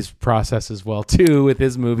Cassavetes process as well too with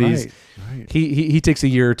his movies. Right. He takes a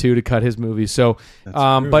year or two to cut his movies. So,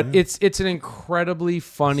 it's an incredibly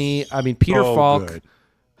funny. I mean, Peter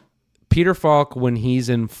Falk when he's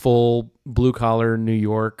in full blue collar New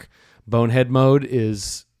York bonehead mode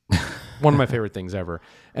is one of my favorite things ever,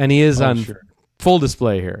 and he is on full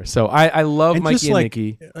display here. So I love Mikey and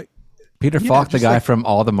Nicky. Peter Falk, the guy from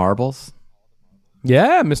All the Marbles.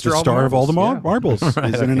 Yeah, Mr. The star of All the Marbles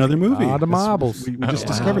is in another movie. All the Marbles. We just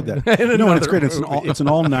discovered that. No, it's great. It's an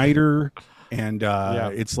all-nighter, and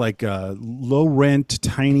it's like low rent,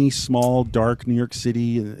 tiny, small, dark New York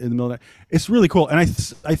City in the middle of that. It's really cool, and I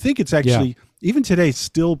think it's actually even today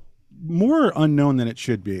still more unknown than it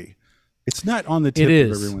should be. It's not on the tip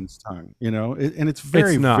of everyone's tongue, and it's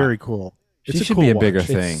very, very cool. It should be a bigger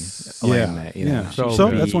thing. So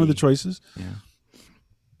that's one of the choices. Yeah.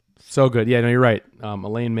 So good. Yeah, no, you're right.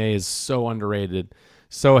 Elaine May is so underrated,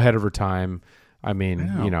 so ahead of her time. I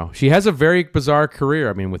mean, she has a very bizarre career.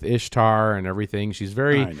 I mean, with Ishtar and everything, she's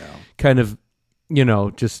very kind of,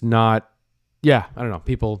 just not. Yeah, I don't know.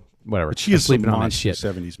 People, whatever. But she is sleeping on that shit.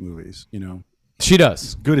 shit. 70s movies, She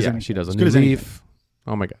does. Good as anything. She does. A As New good as Leaf. anything.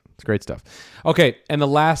 Oh my God, it's great stuff. Okay, and the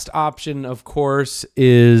last option, of course,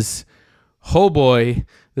 is boy,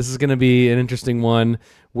 this is going to be an interesting one.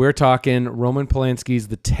 We're talking Roman Polanski's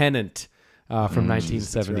The Tenant from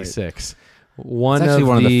 1976. It's one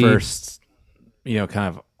of the first,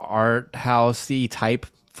 kind of art housey type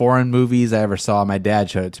foreign movies I ever saw. My dad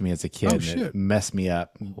showed it to me as a kid. And it messed me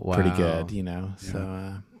up pretty good,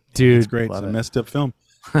 So, dude, it's great. It's a messed up film.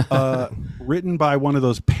 Written by one of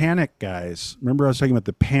those Panic guys. Remember I was talking about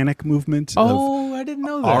the Panic movement? I didn't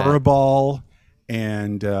know that. Arabal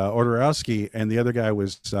and Odorowski, and the other guy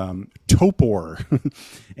was Topor,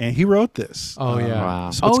 and he wrote this. Oh yeah,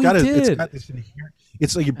 wow. So it's got this inherent.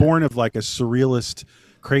 It's like you're born of like a surrealist,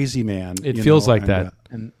 crazy man. It feels like that,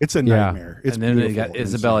 and it's a nightmare. It's and then you got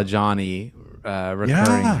Isabella Johnny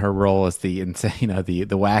recurring her role as the insane, the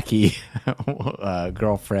wacky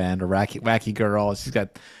girlfriend or wacky girl. She's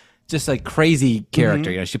got just like crazy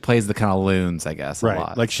character. She plays the kind of loons, I guess, right? A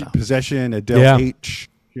lot, like Possession, Adele H.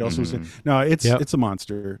 She also was in. No, it's a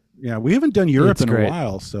monster. Yeah, we haven't done Europe in a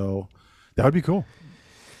while, so that would be cool.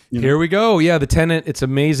 Here we go. Yeah, The Tenant. It's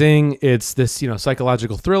amazing. It's this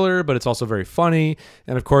psychological thriller, but it's also very funny.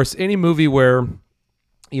 And of course, any movie where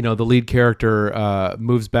the lead character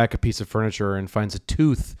moves back a piece of furniture and finds a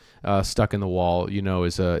tooth stuck in the wall,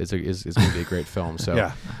 is going to be a great film.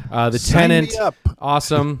 So, The Tenant,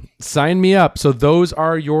 awesome. Sign me up. So those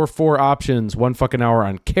are your 4 options: 1 fucking hour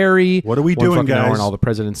on Carrie. What are we doing, 1 fucking guys? hour on All the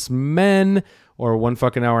President's Men, or 1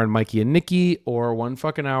 fucking hour on Mikey and Nicky, or 1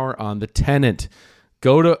 fucking hour on The Tenant.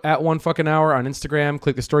 Go to @1 fucking hour on Instagram.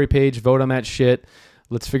 Click the story page. Vote on that shit.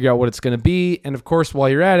 Let's figure out what it's going to be. And of course, while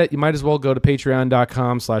you're at it, you might as well go to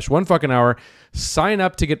patreon.com/1 fucking hour. Sign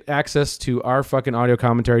up to get access to our fucking audio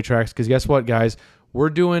commentary tracks. Because guess what, guys? We're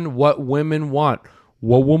doing what women want.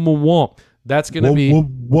 What women want. That's going to be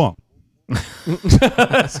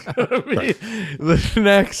That's gonna be the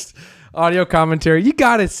next audio commentary. You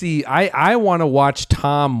got to see. I want to watch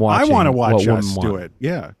Tom watch. I want to watch us do it.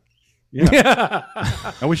 Yeah. Yeah.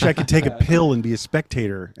 I wish I could take a pill and be a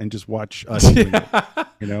spectator and just watch us doing it,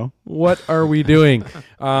 you know? What are we doing?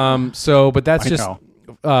 But that's just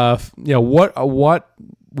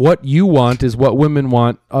what you want is what women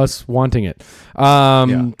want, us wanting it.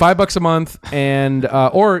 $5 a month, and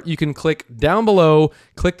or you can click down below,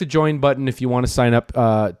 click the join button if you want to sign up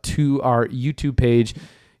to our YouTube page.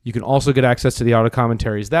 You can also get access to the auto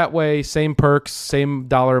commentaries that way. Same perks, same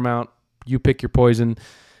dollar amount. You pick your poison.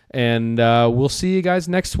 And we'll see you guys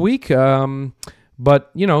next week.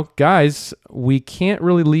 But, guys, we can't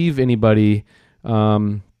really leave anybody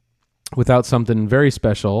without something very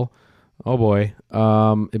special. Oh, boy.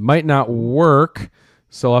 It might not work,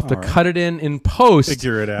 so I'll have to cut it in post.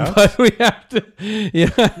 Figure it out. But we have to. Yeah.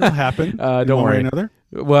 It'll happen. Don't worry. Another?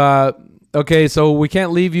 Well, okay, so we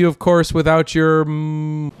can't leave you, of course, without your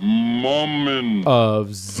moment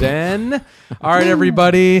of Zen. All right,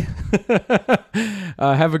 everybody.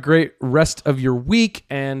 Have a great rest of your week,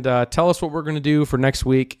 and tell us what we're going to do for next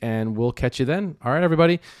week, and we'll catch you then. All right,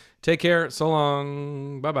 everybody. Take care. So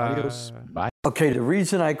long. Bye-bye. Adios. Bye. Okay, the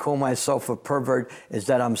reason I call myself a pervert is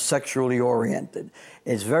that I'm sexually oriented.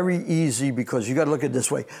 It's very easy because you got to look at it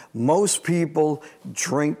this way. Most people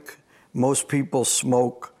drink, most people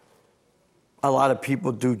smoke. A lot of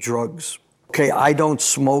people do drugs. Okay, I don't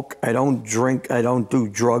smoke, I don't drink, I don't do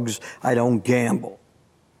drugs, I don't gamble.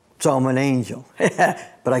 So I'm an angel,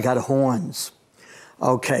 but I got horns.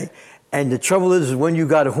 Okay, and the trouble is when you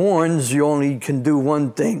got horns, you only can do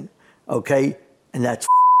one thing, okay? And that's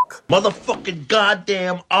Motherfucking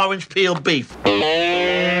goddamn orange peel beef.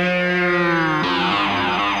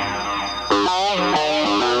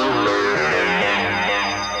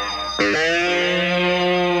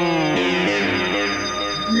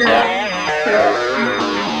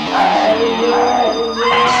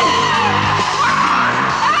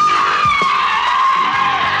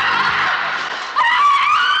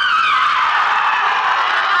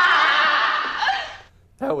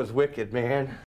 That was wicked, man.